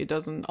 Obviously, it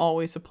doesn't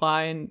always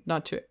apply and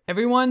not to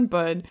everyone,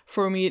 but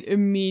for me, it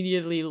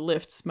immediately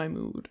lifts my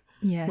mood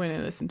when I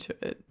listen to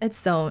it. It's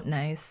so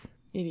nice.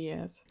 It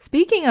is.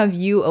 Speaking of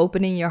you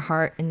opening your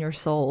heart and your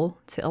soul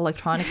to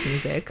electronic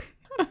music,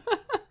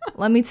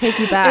 let me take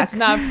you back. It's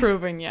not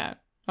proven yet.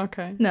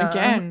 Okay. No,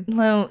 Again.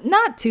 No,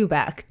 not too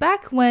back.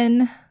 Back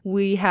when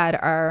we had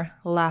our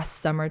last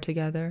summer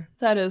together.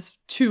 That is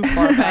too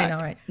far back. I know,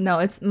 right? No,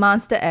 it's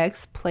Monster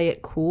X, Play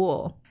It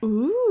Cool.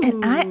 Ooh.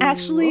 And I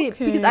actually,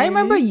 because I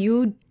remember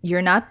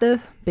you're not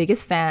the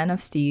biggest fan of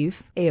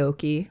Steve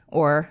Aoki,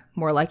 or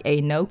more like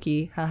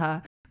Aoki,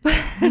 haha.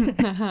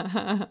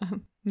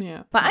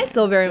 Yeah. But I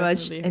still very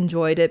definitely. much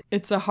enjoyed it.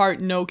 It's a heart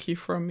Noki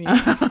from me.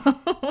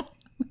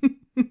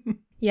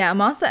 Yeah,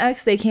 Monster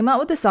X, they came out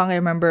with the song, I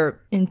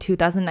remember, in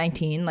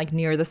 2019, like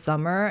near the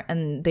summer.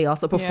 And they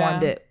also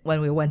performed it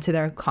when we went to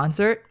their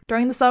concert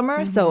during the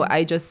summer. So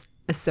I just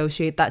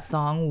associate that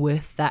song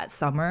with that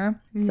summer.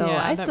 So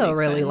I still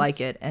really like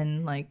it.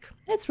 And like,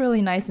 it's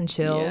really nice and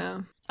chill.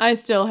 Yeah. I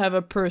still have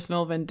a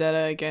personal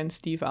vendetta against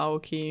Steve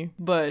Aoki,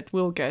 but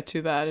we'll get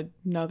to that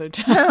another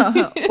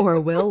time. Or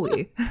will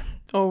we?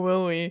 Or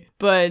will we?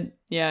 But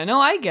yeah,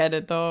 no, I get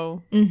it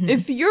though.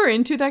 If you're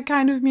into that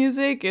kind of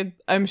music,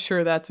 I'm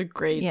sure that's a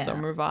great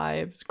summer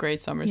vibe. It's a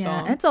great summer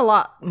song. It's a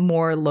lot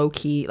more low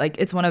key. Like,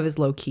 it's one of his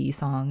low key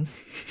songs.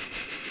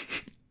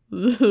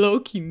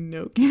 Low-key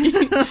Noki.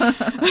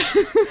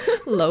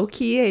 Low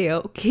key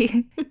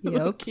Aoki.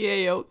 Low-key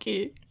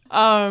Aoki.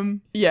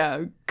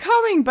 Yeah,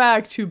 coming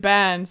back to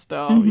bands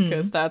though,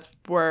 because that's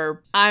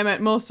where I'm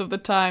at most of the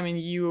time and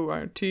you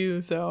are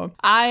too, so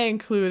I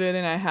included,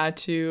 and I had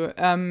to,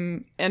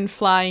 and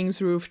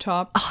Flying's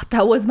Rooftop. Oh,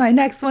 that was my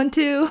next one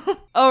too.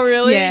 Oh,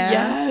 really?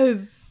 Yeah.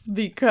 Yes.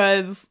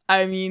 Because,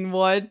 I mean,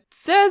 what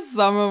says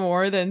summer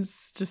more than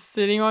just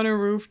sitting on a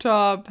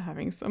rooftop,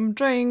 having some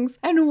drinks,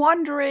 and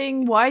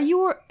wondering why you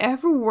were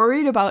ever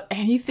worried about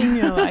anything in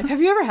your life?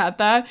 Have you ever had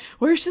that?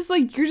 Where it's just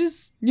like, you're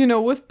just,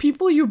 with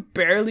people you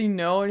barely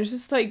know, and it's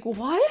just like, what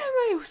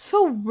am I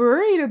so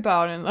worried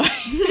about in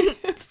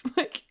life?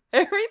 Like,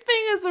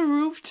 Everything is a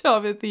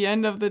rooftop at the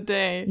end of the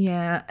day.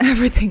 Yeah,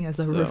 everything is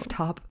a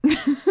rooftop.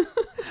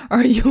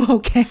 Are you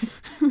okay?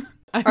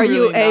 Are really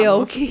you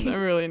A-okay?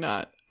 I'm really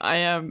not. I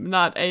am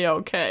not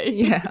A-okay.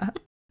 Yeah.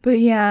 But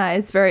yeah,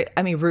 it's very,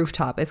 I mean,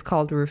 rooftop. It's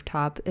called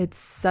rooftop. It's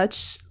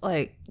such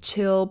like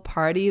chill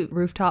party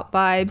rooftop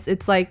vibes.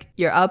 It's like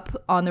you're up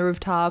on the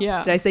rooftop.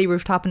 Yeah. Did I say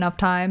rooftop enough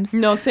times?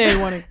 No, say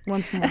it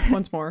once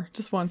more.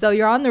 Just once. So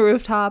you're on the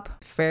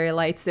rooftop, fairy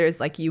lights.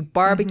 There's like you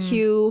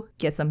barbecue,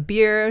 get some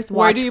beers,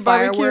 Where watch do you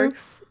barbecue?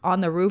 fireworks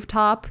on the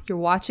rooftop. You're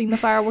watching the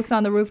fireworks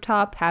on the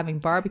rooftop, having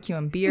barbecue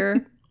and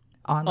beer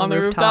on the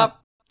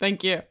rooftop.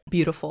 Thank you.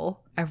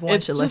 Beautiful. Everyone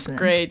should listen. It's just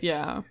great,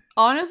 yeah.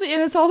 Honestly,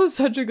 and it's also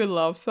such a good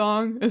love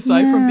song,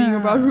 aside from being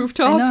about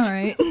rooftops.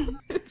 I know, right?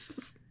 It's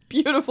just a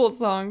beautiful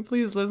song.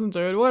 Please listen to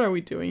it. What are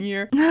we doing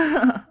here?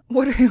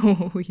 What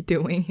are we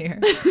doing here?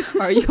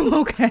 Are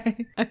you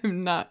okay?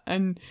 I'm not.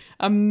 I'm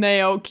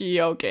Naoki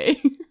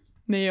okay.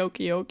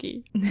 Naoki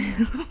okay.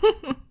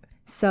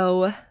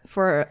 So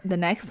for the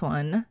next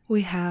one,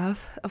 we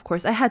have, of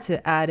course, I had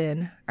to add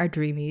in our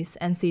dreamies,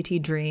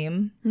 NCT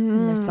Dream,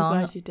 and their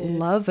song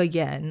Love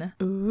Again.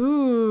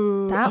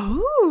 Ooh.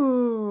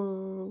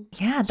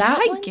 Yeah, that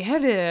I one,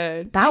 get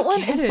it. That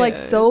one is like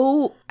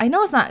so, I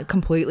know it's not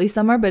completely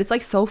summer, but it's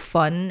like so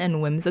fun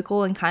and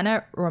whimsical and kind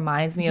of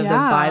reminds me of the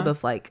vibe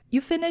of like,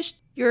 you finished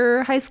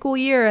your high school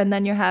year and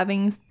then you're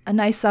having a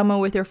nice summer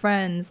with your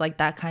friends, like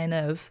that kind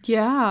of,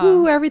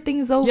 ooh,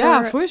 everything's over.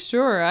 Yeah, for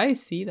sure. I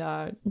see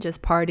that.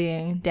 Just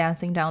partying,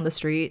 dancing down the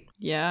street.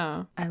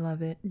 Yeah. I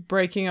love it.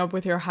 Breaking up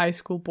with your high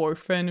school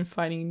boyfriend and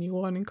finding a new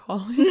one in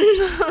college.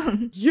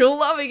 You'll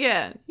love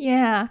again.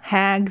 Yeah.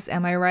 Hags,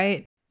 am I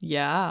right?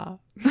 Yeah.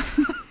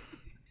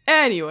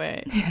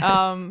 Anyway,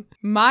 yes.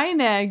 My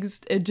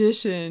next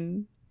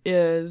addition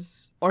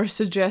is, or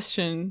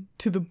suggestion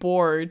to the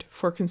board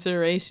for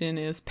consideration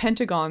is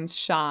Pentagon's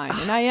Shine.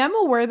 And I am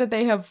aware that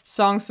they have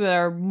songs that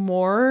are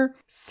more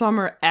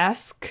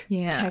summer-esque,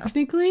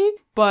 technically.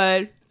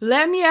 But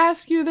let me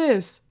ask you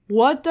this.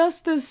 What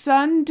does the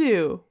sun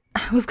do?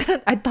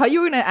 I thought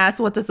you were gonna ask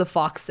what does the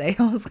fox say.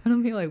 I was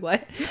gonna be like,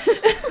 what?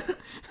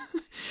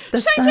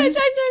 Shine.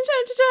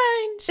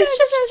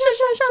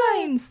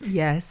 Shines.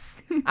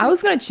 Yes. I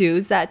was going to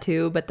choose that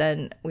too, but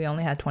then we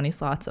only had 20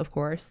 slots, of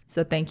course.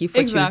 So thank you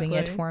for choosing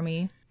it for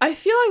me. I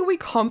feel like we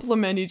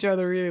complement each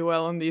other really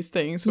well on these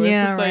things. Where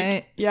yeah, it's just right.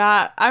 Like,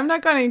 yeah, I'm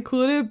not going to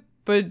include it,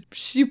 but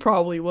she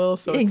probably will,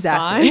 so it's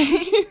fine.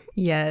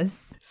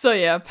 Yes. So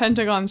yeah,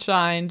 Pentagon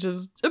Shine,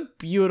 just a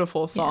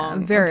beautiful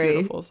song. Yeah, a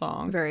beautiful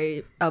song.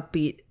 Very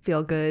upbeat,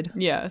 feel good.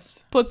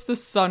 Yes. Puts the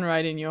sun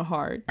right in your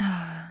heart.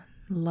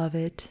 Love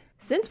it.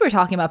 Since we're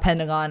talking about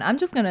Pentagon, I'm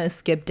just going to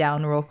skip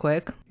down real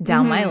quick,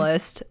 down my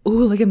list.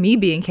 Ooh, look at me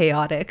being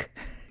chaotic.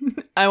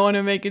 I want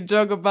to make a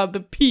joke about the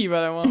P,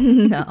 but I won't.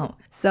 No.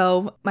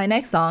 So my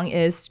next song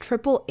is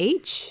Triple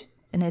H,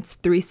 and it's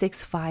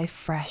 365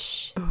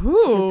 Fresh.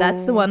 Ooh. Because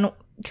that's the one.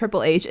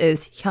 Triple H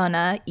is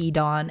Hyuna,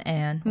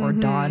 Edon, or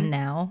Dawn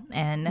now,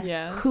 and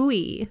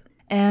Hui.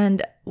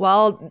 And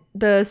while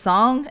the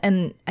song,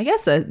 and I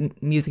guess the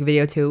music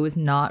video too, is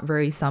not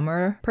very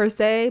summer per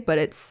se, but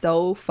it's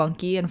so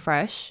funky and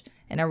fresh,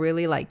 and I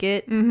really like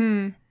it.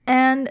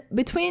 And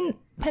between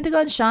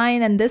Pentagon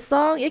Shine and this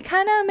song, it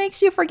kind of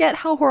makes you forget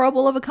how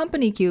horrible of a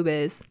company Cube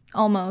is.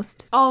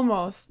 Almost.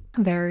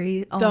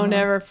 Very almost. Don't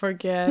ever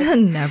forget.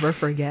 Never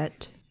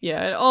forget.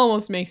 Yeah, it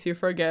almost makes you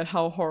forget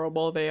how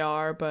horrible they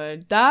are,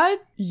 but that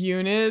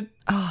unit,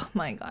 oh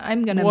my god,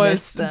 I'm gonna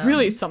miss them. Was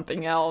really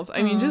something else.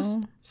 I mean, just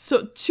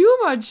so too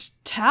much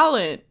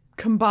talent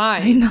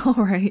combined. I know,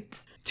 right?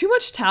 Too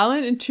much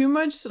talent and too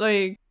much,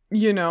 like,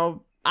 you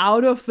know,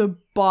 out of the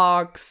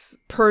box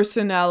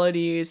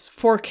personalities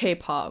for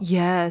K-pop.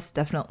 Yes,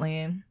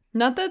 definitely.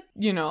 Not that,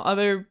 you know,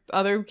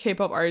 other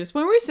K-pop artists,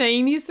 when we're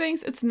saying these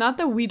things, it's not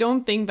that we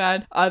don't think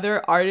that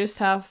other artists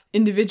have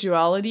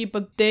individuality,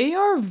 but they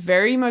are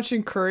very much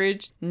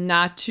encouraged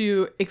not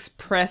to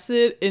express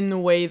it in the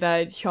way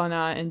that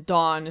Hyuna and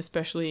Dawn,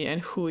 especially,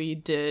 and Hui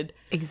did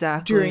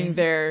during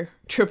their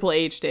Triple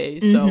H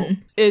days. So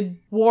it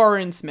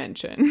warrants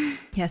mention.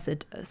 Yes,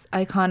 it does.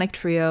 Iconic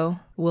trio.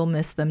 We'll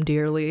miss them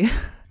dearly.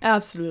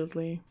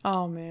 Absolutely.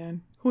 Oh,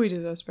 man. Hui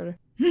deserves better.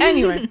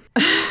 Anyway.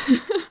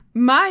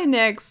 My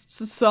next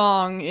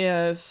song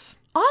is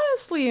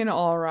honestly an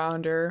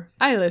all-rounder.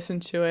 I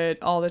listen to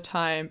it all the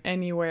time,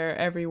 anywhere,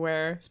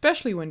 everywhere,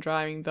 especially when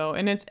driving though,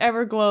 and it's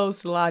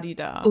Everglow's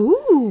La-Di-Da.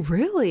 Ooh,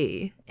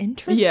 really?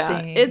 Interesting.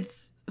 Yeah,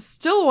 it's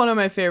still one of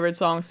my favorite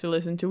songs to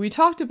listen to. We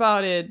talked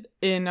about it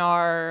in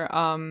our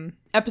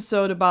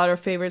episode about our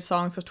favorite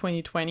songs of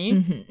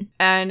 2020,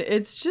 and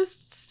it's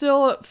just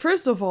still,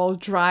 first of all,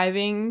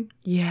 driving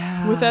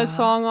with that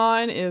song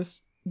on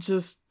is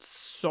just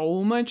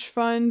so much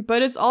fun,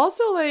 but it's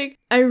also like,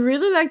 I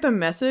really like the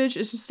message.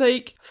 It's just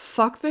like,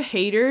 fuck the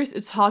haters,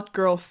 it's hot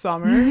girl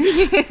summer.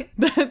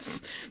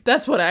 That's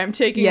what I'm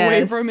taking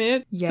away from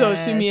it. So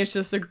to me, it's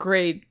just a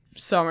great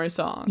summer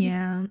song.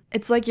 Yeah,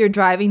 it's like you're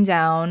driving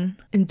down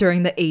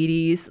during the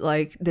 80s,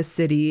 like the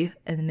city,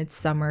 and it's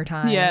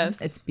summertime.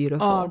 Yes, it's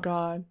beautiful. Oh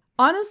god,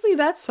 Honestly,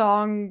 that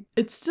song,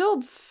 it's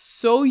still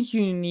so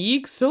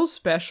unique, so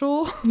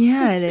special.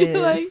 Yeah, it is.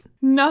 Like,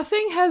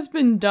 nothing has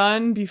been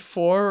done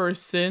before or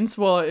since,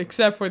 well,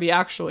 except for the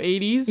actual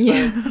 80s.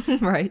 Yeah,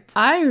 right.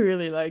 I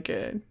really like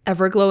it.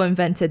 Everglow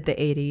invented the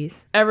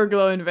 80s.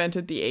 Everglow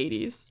invented the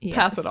 80s. Yes.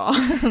 Pass it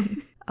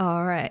on.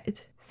 All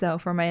right. So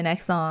for my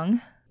next song,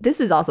 this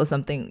is also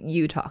something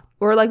you talked,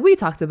 or like we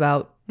talked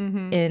about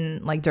in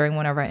like during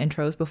one of our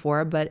intros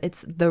before, but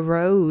it's The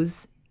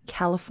Rose,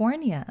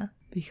 California.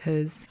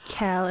 Because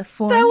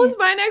California. That was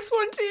my next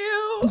one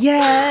too.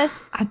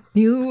 Yes, I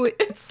knew it.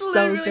 It's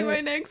literally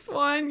my next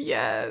one.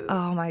 Yes.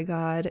 Oh my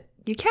God.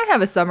 You can't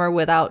have a summer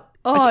without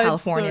a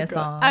California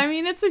song. I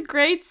mean, it's a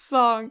great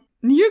song.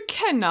 You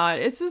cannot.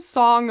 It's a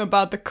song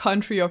about the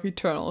country of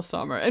eternal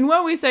summer. And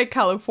when we say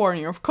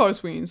California, of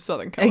course we mean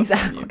Southern California.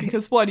 Exactly.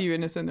 Because what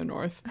even is in the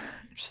north?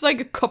 Just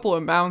like a couple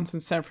of mountains in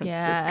San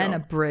Francisco. Yeah, and a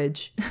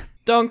bridge.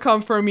 Don't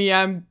come for me.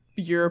 I'm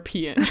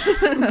European.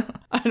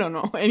 I don't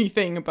know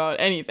anything about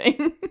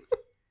anything.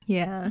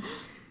 Yeah,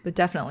 but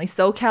definitely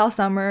SoCal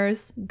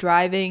summers,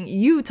 driving.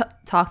 You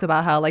talked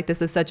about how like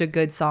this is such a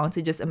good song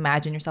to just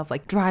imagine yourself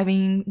like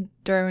driving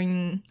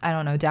during, I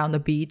don't know, down the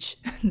beach.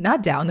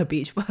 Not down the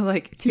beach, but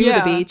like to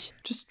the beach.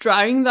 Just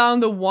driving down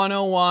the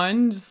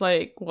 101, just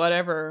like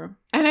whatever.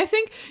 And I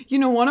think,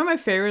 one of my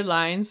favorite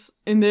lines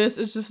in this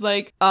is just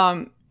like,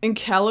 in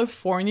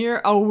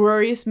California, our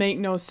worries make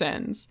no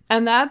sense.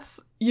 And that's,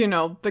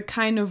 the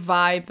kind of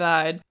vibe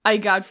that I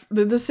got,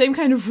 the same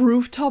kind of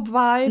rooftop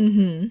vibe.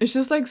 Mm-hmm. It's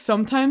just like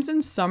sometimes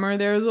in summer,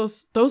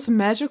 there's those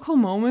magical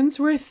moments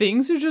where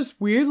things are just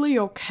weirdly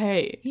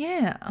okay.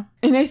 Yeah.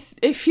 And I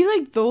feel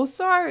like those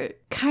are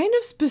kind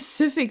of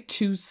specific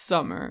to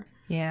summer.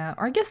 Yeah.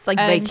 Or I guess like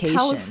and vacations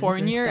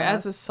California and stuff.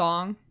 as a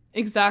song.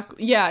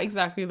 Exactly. Yeah,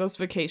 exactly. Those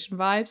vacation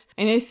vibes.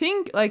 And I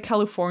think like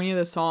California,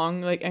 the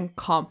song like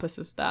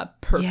encompasses that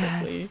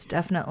perfectly. Yes,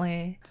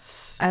 definitely.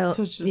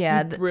 Such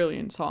a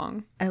brilliant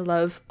song. I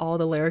love all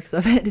the lyrics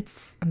of it.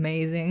 It's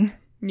amazing.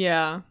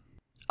 Yeah.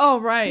 Oh,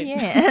 right.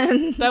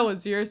 Yeah. That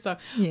was your song.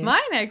 Yeah.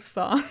 My next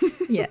song.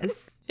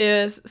 Yes.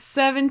 Is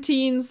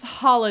 17's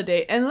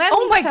Holiday. And let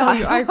me tell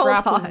you, I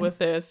grappled with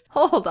this.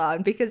 Hold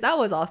on, because that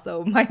was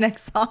also my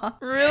next song.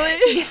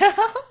 Really? Yeah.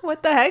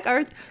 What the heck?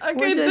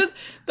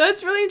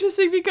 That's really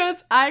interesting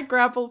because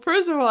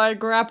first of all, I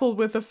grappled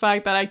with the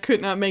fact that I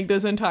could not make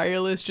this entire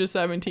list just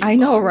 17 songs. I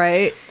know,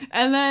 right?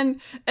 And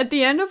then at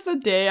the end of the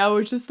day, I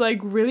was just like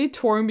really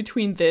torn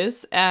between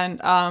this and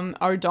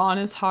Our Dawn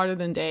is Harder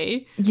Than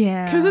Day.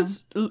 Yeah.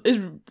 Because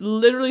it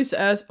literally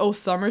says, oh,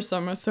 summer,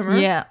 summer, summer.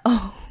 Yeah.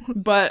 Oh.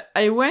 But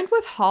I went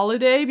with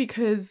Holiday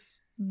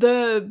because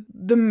the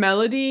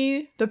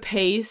melody, the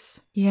pace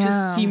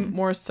just seemed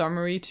more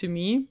summery to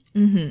me.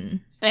 Mm-hmm.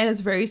 And it's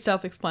very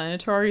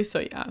self-explanatory.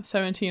 So yeah,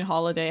 17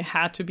 Holiday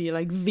had to be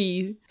like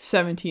the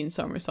 17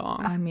 summer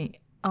song. I mean,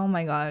 oh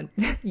my God.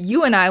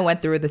 You and I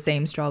went through the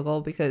same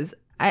struggle because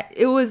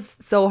it was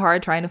so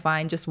hard trying to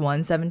find just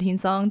one 17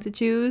 song to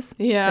choose.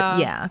 Yeah. But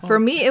yeah. For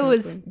me, it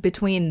was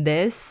between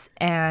this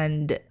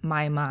and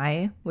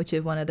My, which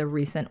is one of the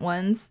recent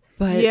ones.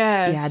 But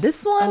yeah,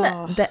 this one,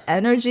 the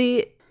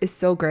energy is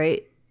so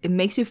great. It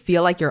makes you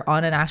feel like you're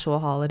on an actual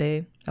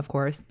holiday, of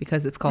course,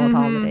 because it's called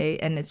Holiday.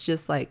 And it's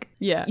just like,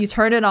 you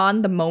turn it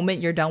on the moment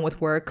you're done with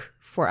work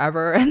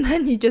forever. And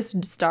then you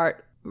just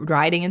start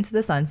riding into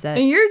the sunset.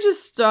 And you're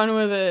just done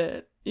with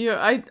it.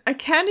 Yeah, I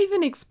can't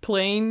even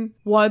explain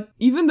what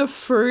even the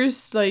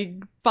first like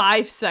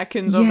 5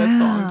 seconds of a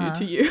song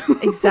do to you.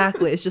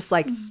 Exactly. It's just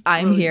like,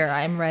 I'm here.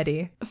 I'm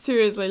ready.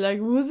 Seriously, like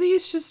Woozi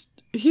is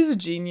he's a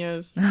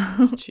genius.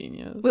 He's a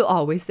genius. We'll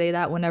always say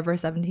that whenever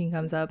 17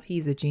 comes up.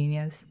 He's a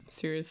genius.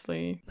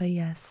 Seriously. But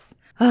yes.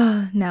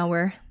 Now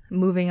we're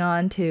moving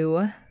on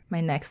to my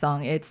next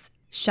song. It's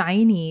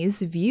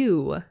Shiny's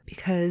View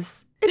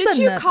because... Did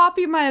you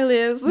copy my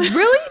list?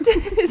 Really?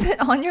 Is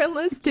it on your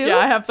list too? Yeah,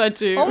 I have that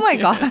too. Oh my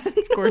God.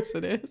 Of course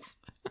it is.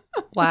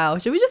 Wow.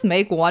 Should we just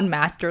make one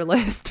master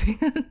list?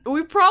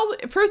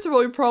 First of all,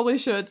 we probably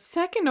should.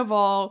 Second of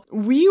all,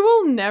 we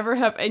will never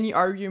have any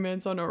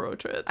arguments on a road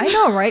trip. I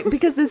know, right?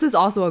 Because this is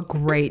also a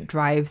great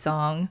drive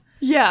song.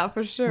 Yeah,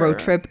 for sure. Road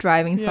trip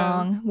driving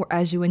song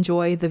as you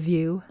enjoy the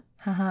view.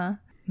 Haha.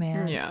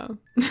 Man. Yeah.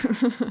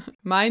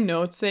 My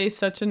notes say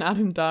such an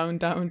Adam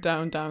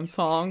down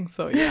song.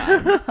 So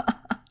yeah.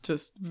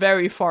 Just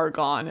very far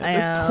gone at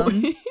this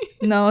point.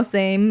 No,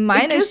 same.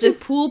 Mine is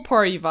just pool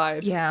party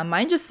vibes. Yeah,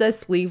 mine just says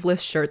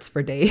sleeveless shirts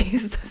for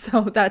days.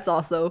 So that's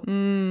also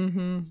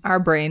our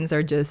brains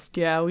are just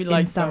we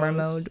like in summer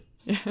mode.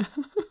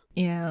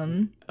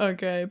 Yeah.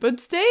 Okay, but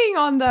staying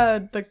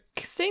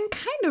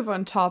kind of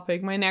on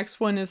topic. My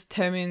next one is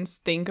Taemin's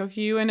Think of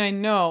You, and I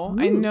know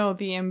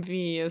the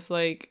MV is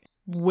like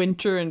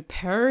winter in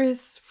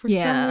Paris for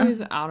some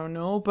reason. I don't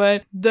know,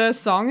 but the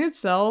song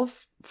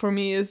itself for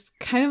me is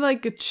kind of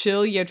like a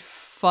chill yet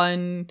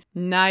fun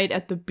night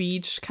at the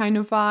beach kind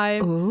of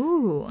vibe.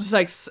 Ooh. Just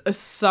like a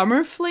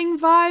summer fling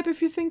vibe if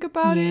you think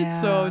about it.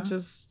 Yeah. So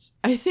just,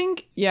 I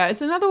think, yeah,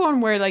 it's another one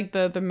where like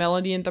the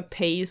melody and the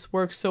pace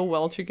work so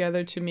well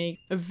together to make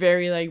a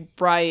very like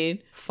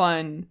bright,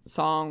 fun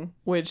song,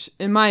 which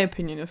in my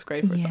opinion is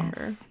great for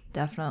summer.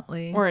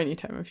 Definitely. Or any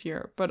time of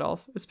year, but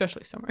also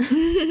especially summer.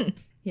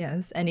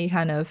 Yes, any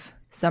kind of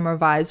summer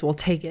vibes will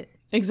take it.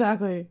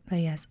 Exactly. But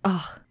yes,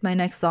 my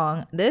next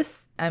song.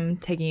 This, I'm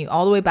taking you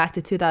all the way back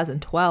to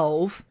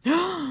 2012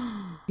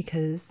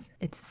 because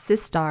it's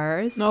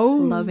Sistars,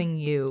 Loving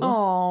You.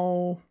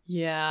 Oh,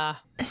 yeah.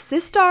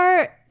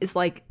 Sistar is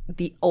like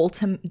the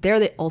ultimate, they're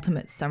the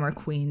ultimate summer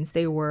queens.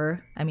 They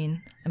were, I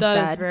mean, I'm That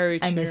sad. is very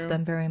true. I miss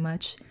them very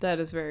much. That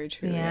is very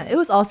true. Yeah, yes. it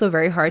was also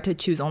very hard to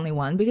choose only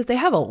one because they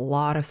have a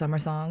lot of summer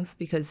songs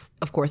because,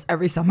 of course,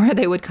 every summer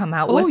they would come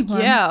out with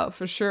one. Yeah,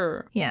 for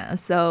sure. Yeah,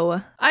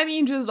 so I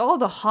mean, just all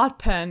the hot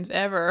pens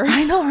ever.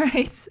 I know,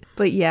 right?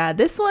 But yeah,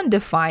 this one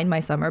defined my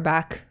summer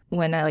back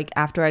when I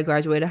after I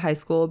graduated high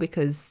school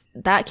because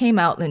that came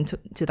out in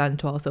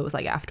 2012, so it was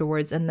like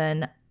afterwards. And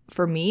then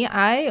for me,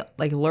 I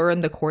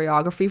learned the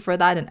choreography for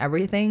that and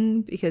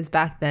everything because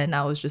back then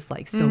I was just so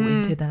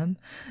into them.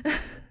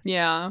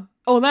 Yeah.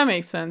 Oh, that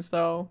makes sense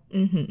though.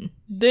 Mm-hmm.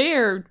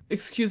 They're,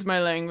 excuse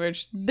my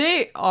language,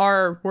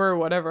 were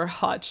whatever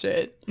hot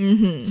shit.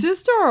 Mm-hmm.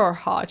 Sister or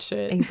hot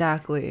shit?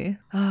 Exactly.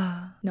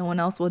 No one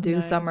else will do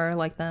Nice. summer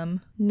like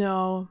them.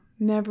 No,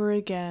 never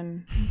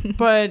again.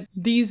 But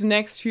these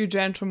next few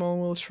gentlemen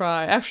will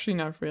try. Actually,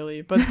 not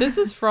really. But this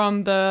is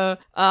from the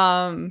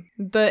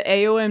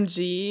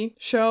AOMG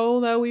show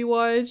that we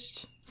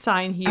watched,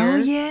 Sign Here. Oh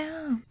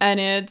yeah. And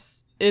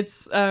it's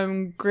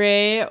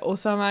Gray,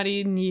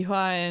 Osamari,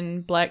 Nihwa,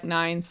 and Black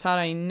Nine,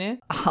 살아있네.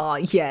 Oh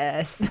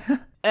yes.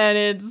 And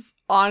it's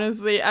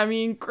honestly, I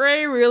mean,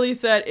 Gray really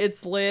said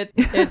it's lit,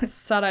 it's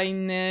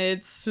살아있네,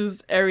 it's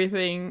just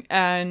everything.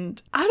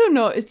 And I don't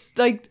know, it's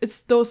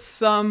those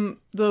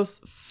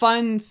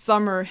fun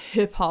summer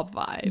hip hop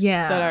vibes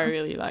that I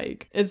really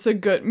like. It's a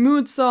good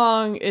mood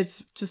song.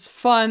 It's just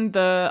fun.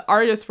 The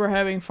artists were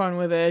having fun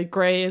with it.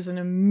 Gray is an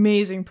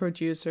amazing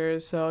producer.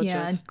 So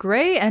just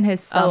Gray and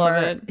his I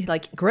love summer,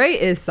 it. Gray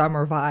is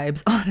summer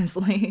vibes,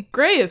 honestly.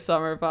 Gray is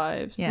summer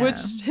vibes, Yeah. which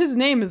his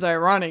name is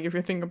ironic if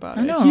you think about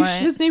it. I know,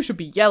 right? His name should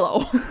be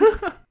Yellow.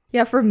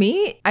 Yeah, for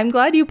me, I'm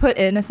glad you put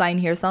in a Sign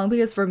Here song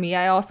because for me,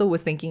 I also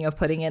was thinking of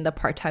putting in the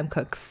Part-Time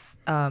Cooks.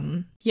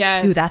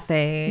 Yes, Do That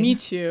Thing. Me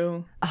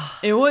too.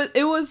 It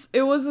was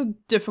a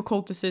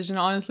difficult decision,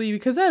 honestly,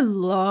 because I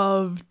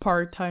loved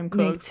Part-Time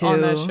Cooks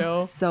on that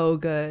show. So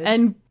good.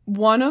 And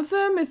one of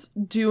them is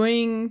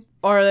doing,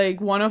 or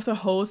one of the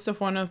hosts of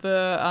one of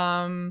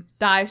the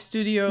Dive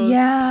Studios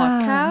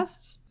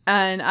podcasts.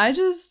 And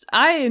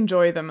I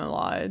enjoy them a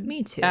lot.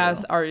 Me too.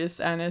 As artists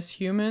and as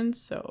humans,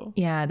 so.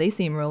 Yeah, they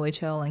seem really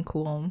chill and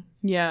cool.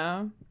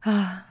 Yeah.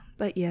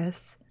 But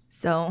yes.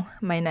 So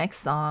my next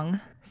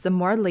song, some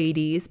more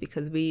ladies,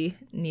 because we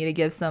need to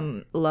give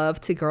some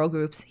love to girl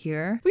groups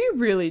here. We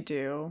really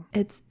do.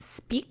 It's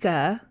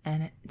Spica,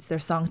 and it's their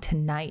song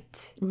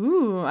Tonight.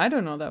 Ooh, I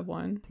don't know that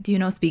one. Do you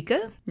know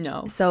Spica?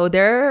 No. So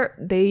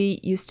they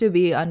used to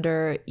be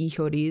under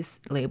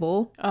Ihyori's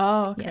label.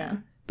 Oh, okay. Yeah.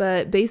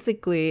 But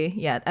basically,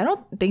 yeah, I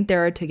don't think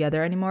they're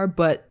together anymore.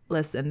 But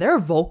listen, their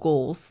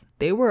vocals,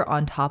 they were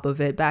on top of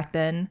it back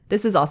then.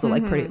 This is also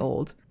pretty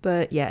old.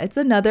 But yeah, it's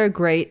another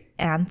great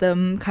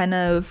anthem kind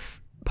of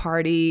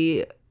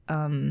party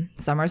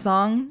summer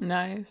song.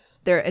 Nice.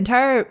 Their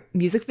entire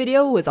music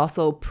video was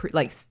also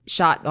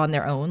shot on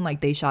their own.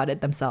 They shot it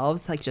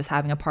themselves, just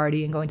having a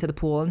party and going to the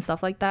pool and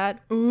stuff like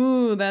that.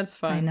 Ooh, that's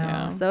fun. I know.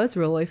 Yeah. So it's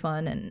really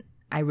fun and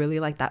I really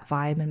like that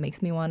vibe and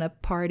makes me want to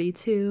party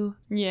too.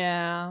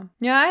 Yeah.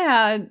 Yeah, I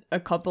had a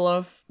couple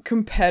of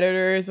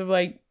competitors of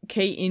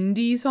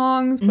K-indie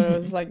songs, but I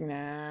was like,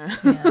 nah.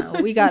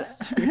 Yeah, we got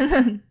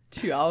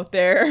too out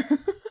there.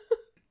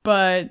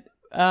 But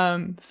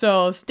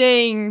so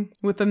staying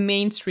with the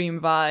mainstream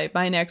vibe,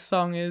 my next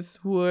song is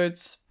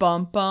Wood's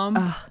Bump Bump.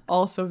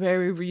 Also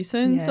very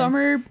recent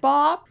summer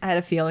bop. I had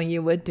a feeling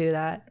you would do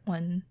that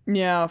one.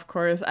 Yeah, of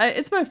course.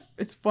 It's one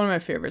of my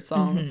favorite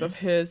songs of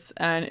his,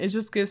 and it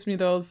just gives me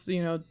those,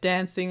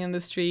 dancing in the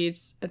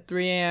streets at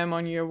 3 a.m.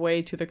 on your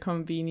way to the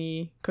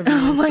convenience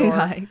store.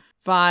 God.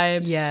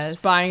 Vibes. Yes.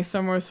 Buying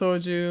some more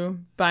soju,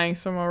 buying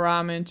some more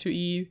ramen to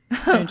eat,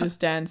 and just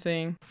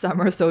dancing.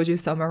 Summer soju,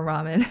 summer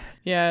ramen.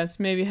 Yes,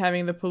 maybe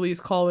having the police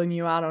calling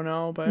you, I don't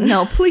know, but...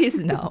 No,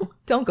 please no.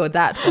 Don't go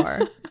that far.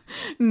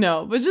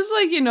 No, but just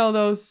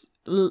those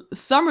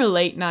summer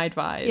late night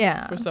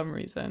vibes for some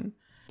reason.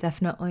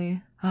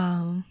 Definitely.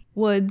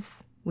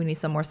 Woods, we need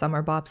some more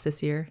summer bops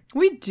this year.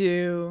 We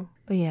do.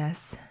 But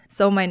yes.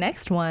 So my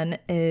next one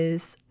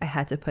is, I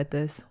had to put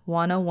this,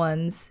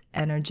 101's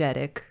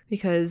Energetic.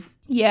 Because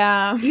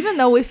even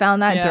though we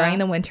found that during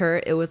the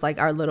winter, it was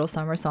our little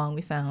summer song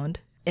we found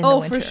in the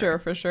winter.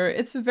 For sure.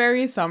 It's a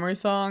very summer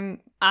song.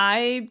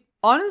 I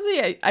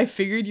Honestly, I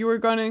figured you were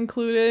going to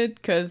include it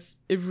because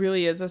it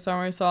really is a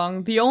summer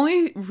song. The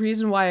only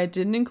reason why I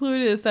didn't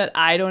include it is that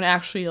I don't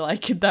actually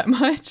like it that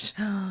much.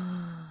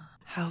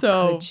 How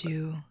So, could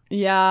you?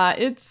 Yeah,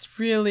 it's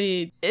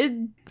really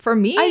For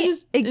me,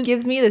 it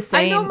gives me the I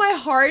same know my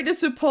heart is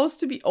supposed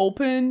to be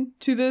open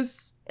to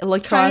this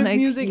electronic kind of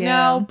music yeah.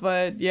 now,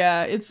 but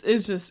yeah, it's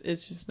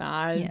just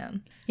not. Yeah.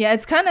 Yeah,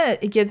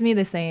 it gives me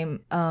the same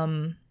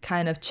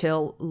kind of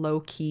chill,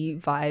 low-key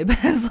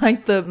vibe as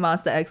like the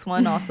Mazda X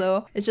one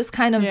also. It's just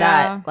kind of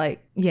that,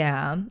 like,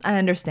 yeah, I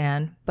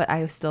understand, but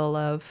I still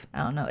love,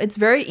 I don't know, it's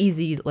very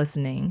easy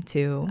listening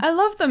too. I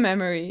love the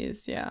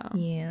memories, yeah.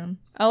 Yeah.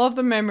 I love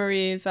the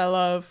memories.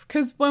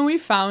 Because when we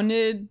found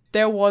it,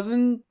 there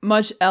wasn't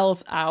much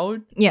else out.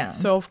 Yeah.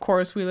 So, of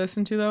course, we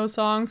listened to those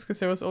songs because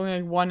there was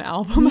only like one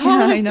album out,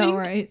 Yeah, I know,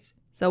 right?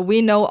 So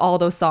we know all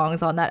those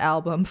songs on that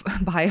album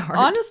by heart.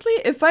 Honestly,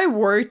 if I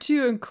were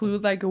to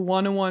include like a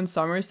one-on-one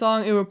summer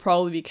song, it would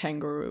probably be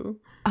Kangaroo.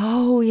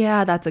 Oh,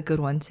 yeah, that's a good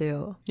one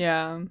too.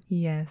 Yeah.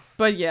 Yes.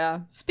 But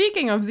yeah,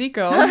 speaking of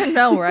Zico. I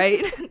know,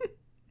 right?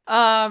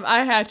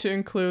 I had to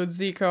include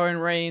Zico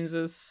and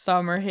Reigns'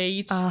 Summer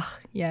Hate. Ah,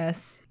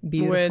 yes.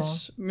 Beautiful.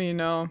 Which, you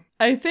know,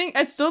 I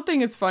still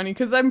think it's funny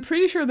because I'm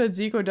pretty sure that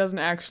Zico doesn't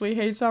actually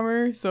hate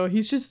summer. So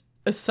he's just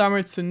a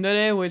summer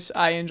tsundere, which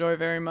I enjoy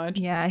very much.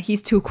 Yeah,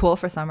 he's too cool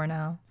for summer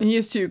now. He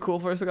is too cool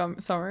for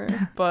summer.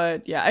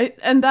 But yeah,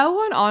 and that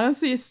one,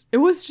 honestly, it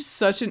was just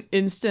such an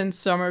instant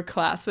summer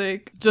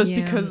classic just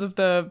because of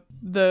the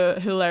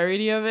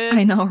hilarity of it.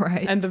 I know,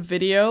 right? And the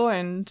video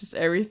and just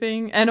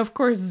everything. And of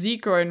course,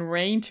 Zico and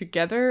Rain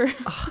together.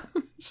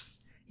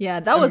 Yeah,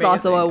 that was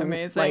also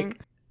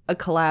a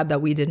collab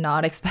that we did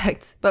not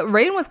expect. But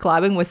Rain was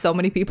collabing with so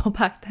many people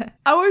back then.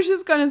 I was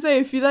just gonna say,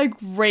 I feel like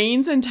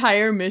Rain's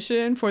entire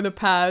mission for the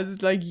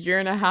past like year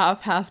and a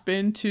half has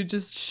been to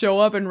just show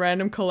up in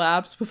random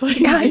collabs with like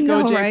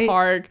Zico, J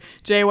Park,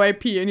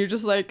 JYP, and you're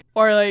just like,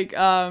 or like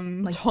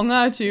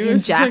Tonga too,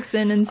 and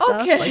Jackson like, and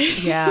stuff. Okay.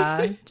 Like,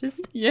 yeah,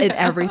 just in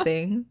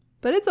everything.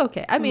 But it's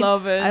okay. I mean,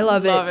 love it. I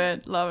love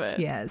it.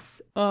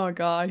 Yes. Oh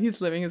God,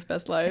 he's living his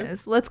best life.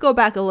 Yes. Let's go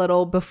back a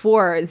little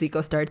before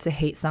Zico started to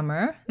hate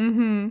summer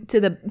to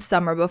the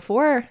summer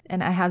before,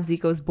 and I have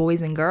Zico's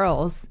Boys and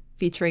Girls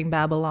featuring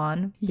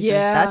Babylon. Because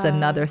that's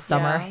another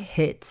summer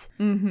hit.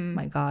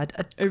 My God,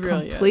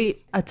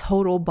 a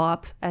total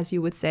bop, as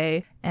you would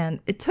say, and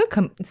it took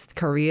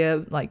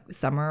Korea like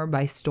summer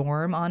by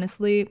storm.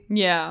 Honestly,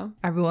 yeah,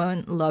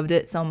 everyone loved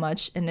it so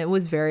much, and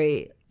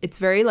it's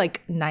very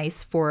like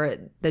nice for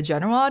the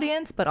general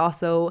audience, but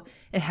also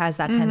it has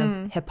that kind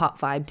of hip hop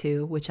vibe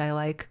too, which I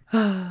like.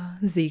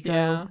 Zico.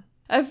 Yeah.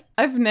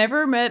 I've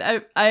never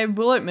met, I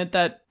will admit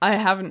that I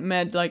haven't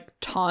met like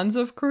tons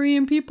of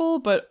Korean people,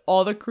 but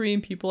all the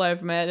Korean people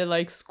I've met at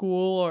like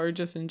school or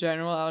just in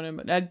general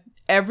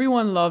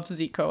everyone loves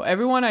Zico.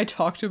 Everyone I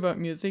talk to about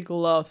music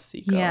loves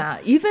Zico. Yeah,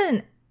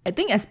 even I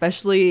think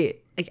especially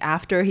like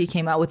after he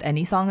came out with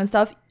Any Song and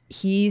stuff,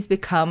 he's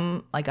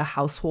become like a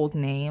household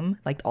name.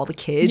 Like all the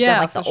kids and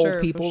like the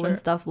old people and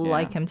stuff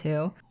like him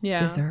too. Yeah.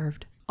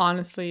 Deserved.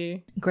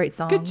 Honestly. Great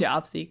songs. Good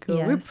job, Zico.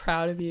 Yes. We're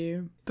proud of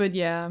you. But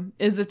yeah,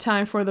 is it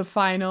time for the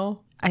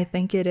final? I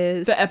think it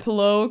is. The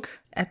epilogue.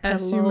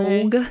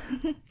 Epilogue.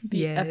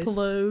 The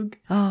epilogue.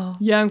 Oh.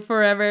 Young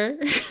Forever.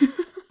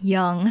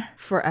 Young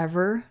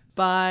Forever.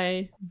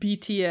 By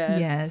BTS.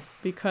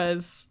 Yes.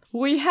 Because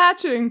we had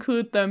to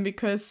include them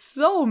because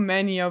so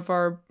many of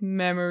our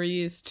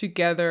memories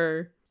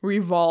together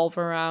revolve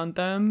around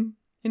them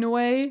in a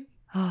way.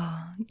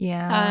 Oh,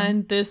 yeah.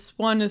 And this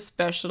one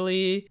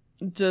especially,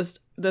 just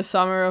the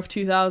summer of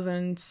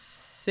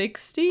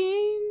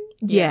 2016?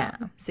 Yeah,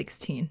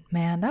 16.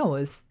 Man, that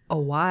was a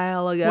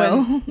while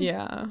ago.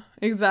 Yeah,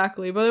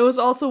 exactly. But it was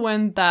also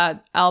when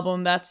that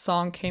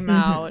song came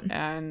out,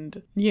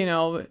 and, you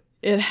know,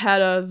 it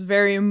had us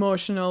very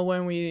emotional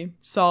when we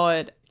saw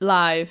it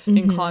live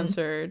in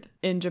concert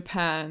in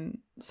Japan.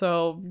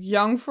 So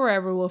Young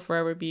Forever will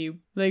forever be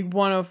like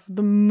one of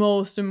the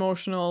most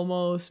emotional,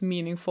 most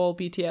meaningful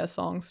BTS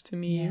songs to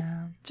me.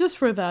 Yeah. Just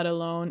for that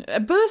alone.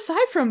 But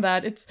aside from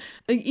that, it's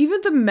like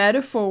even the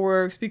metaphor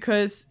works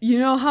because you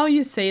know how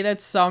you say that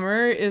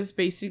summer is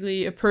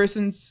basically a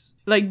person's,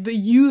 like the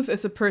youth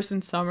is a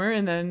person's summer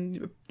and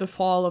then the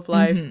fall of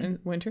life and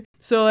winter.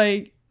 So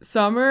like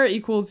summer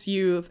equals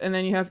youth, and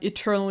then you have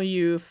eternal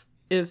youth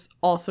is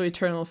also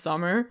eternal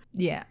summer.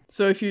 Yeah.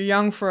 So if you're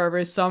young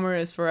forever, summer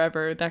is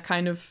forever. That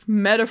kind of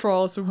metaphor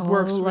also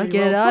works really well. Look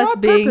at us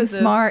being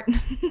smart.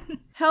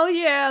 Hell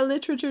yeah,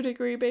 literature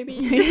degree, baby.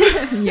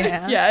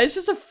 Yeah. Yeah, it's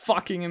just a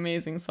fucking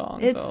amazing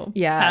song.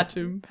 Had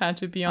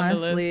to be on the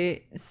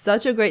list.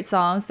 Such a great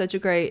song,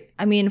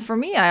 I mean, for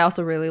me, I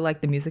also really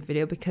like the music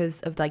video because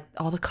of like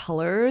all the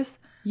colors.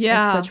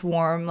 Yeah. Like, such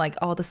warm, like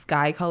all the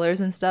sky colors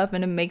and stuff,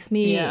 and it makes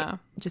me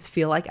just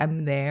feel like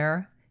I'm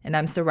there. And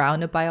I'm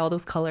surrounded by all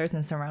those colors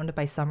and surrounded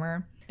by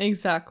summer.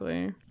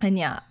 Exactly. And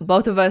yeah,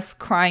 both of us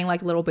crying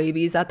like little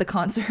babies at the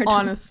concert.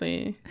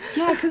 Honestly.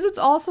 Yeah, because it's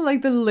also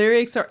like the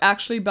lyrics are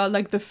actually about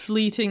like the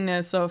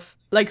fleetingness of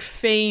like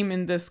fame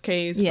in this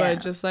case,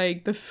 but just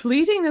like the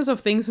fleetingness of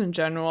things in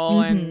general.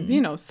 And, you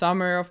know,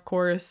 summer, of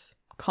course,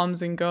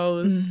 comes and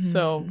goes.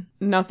 So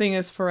nothing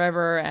is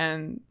forever.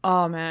 And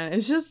oh man,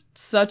 it's just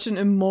such an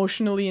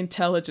emotionally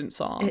intelligent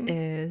song. It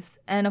is.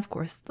 And of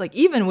course, like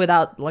even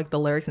without like the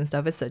lyrics and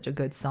stuff, it's such a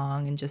good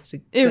song and just a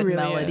good really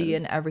melody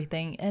and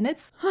everything. And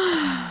it's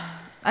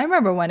I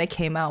remember when it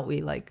came out,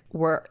 we like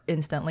were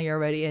instantly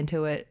already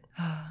into it.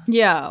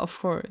 Yeah, of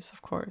course.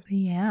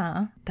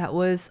 Yeah, that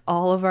was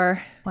all of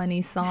our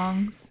 20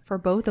 songs for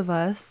both of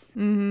us.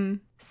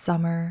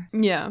 Summer.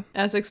 Yeah,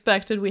 as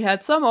expected, we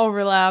had some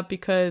overlap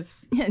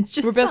because it's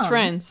just we're best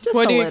friends.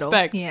 What do you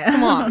expect? Yeah.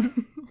 Come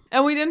on.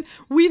 And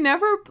we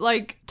never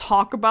like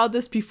talk about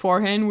this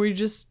beforehand. We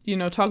just, you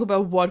know, talk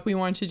about what we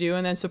want to do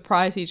and then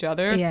surprise each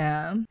other.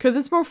 Yeah. Because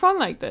it's more fun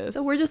like this.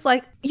 So we're just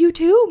like, you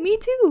too? Me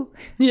too.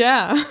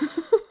 Yeah.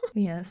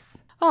 Yes.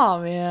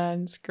 Oh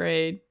man, it's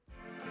great.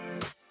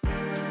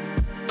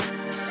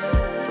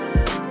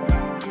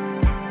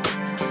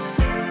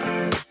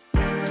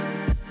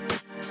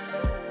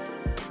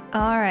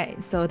 All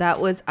right, so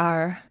that was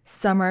our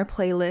summer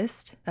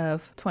playlist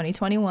of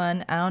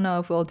 2021. I don't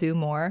know if we'll do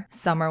more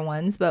summer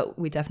ones, but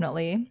we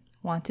definitely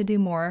want to do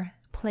more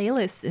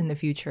playlists in the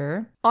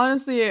future.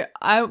 Honestly,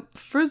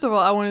 first of all,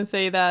 I want to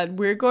say that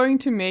we're going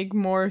to make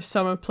more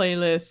summer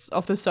playlists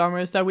of the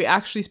summers that we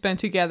actually spent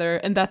together,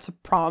 and that's a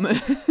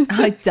promise.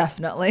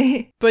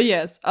 Definitely. But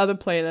yes, other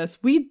playlists.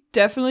 We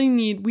definitely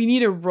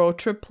need a road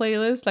trip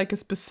playlist, like a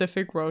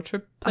specific road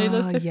trip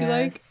playlist, I feel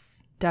like.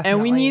 Definitely.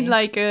 And we need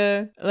like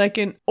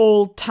an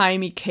old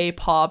timey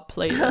K-pop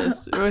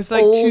playlist. It was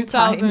like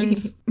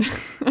 2000.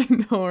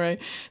 I know, right?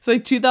 It's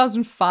like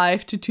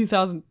 2005 to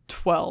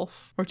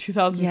 2012 or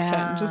 2010.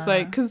 Yeah. Just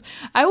like, because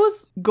I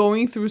was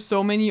going through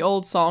so many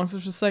old songs. It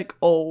was just like,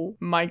 oh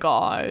my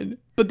god.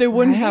 But they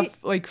wouldn't have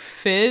like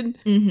fit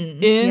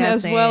in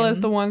as well as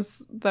the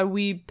ones that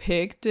we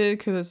picked it,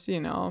 because,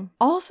 you know.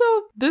 Also,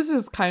 this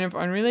is kind of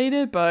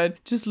unrelated,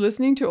 but just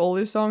listening to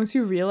older songs,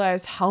 you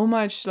realize how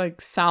much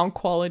like sound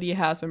quality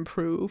has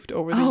improved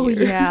over the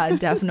years. Oh yeah,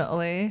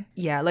 definitely.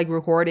 Yeah, like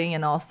recording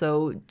and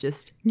also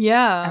just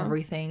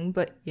everything.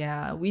 But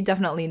yeah, we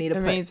definitely need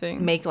to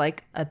make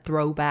like a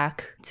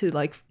throwback to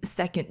like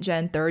second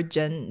gen, third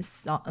gen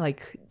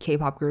like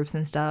K-pop groups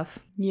and stuff.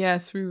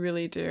 Yes, we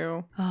really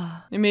do.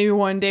 And maybe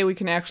one day we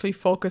can actually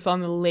focus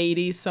on the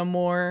ladies some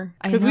more.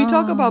 Because we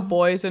talk about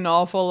boys an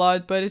awful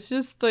lot, but it's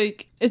just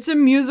like, it's a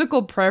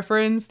musical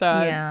preference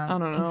that, I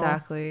don't know.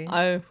 Exactly.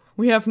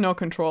 We have no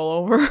control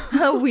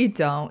over. We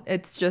don't.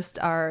 It's just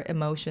our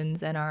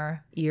emotions and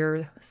our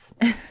ears.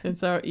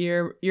 It's our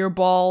ear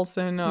balls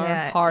and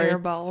our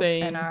hearts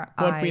saying and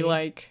what we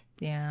like.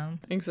 Yeah.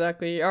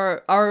 Exactly.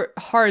 Our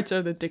hearts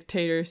are the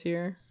dictators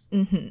here.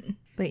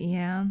 But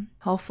yeah,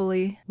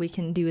 hopefully we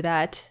can do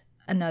that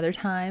another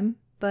time.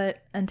 But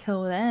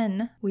until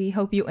then, we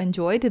hope you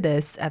enjoyed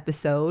this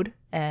episode.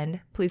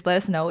 And please let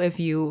us know if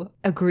you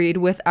agreed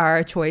with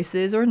our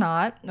choices or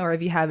not, or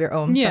if you have your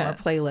own summer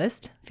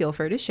playlist. Feel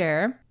free to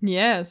share.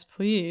 Yes,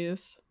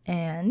 please.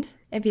 And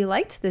if you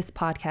liked this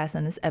podcast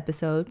and this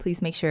episode,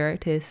 please make sure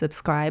to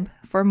subscribe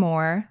for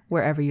more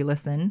wherever you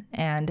listen.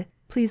 And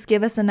please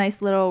give us a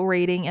nice little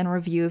rating and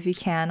review if you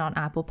can on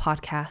Apple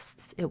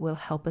Podcasts. It will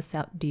help us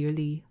out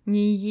dearly.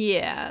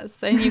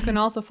 Yes. And you can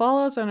also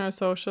follow us on our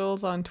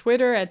socials on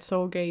Twitter at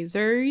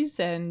SoulGazers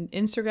and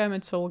Instagram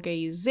at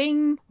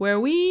SoulGazing, where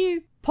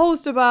we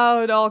post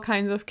about all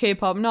kinds of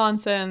K-pop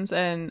nonsense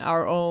and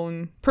our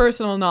own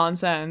personal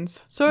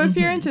nonsense. So if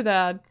you're into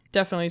that,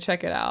 definitely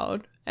check it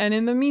out. And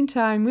in the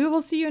meantime, we will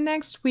see you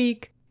next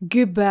week.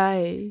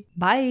 Goodbye.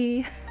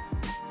 Bye.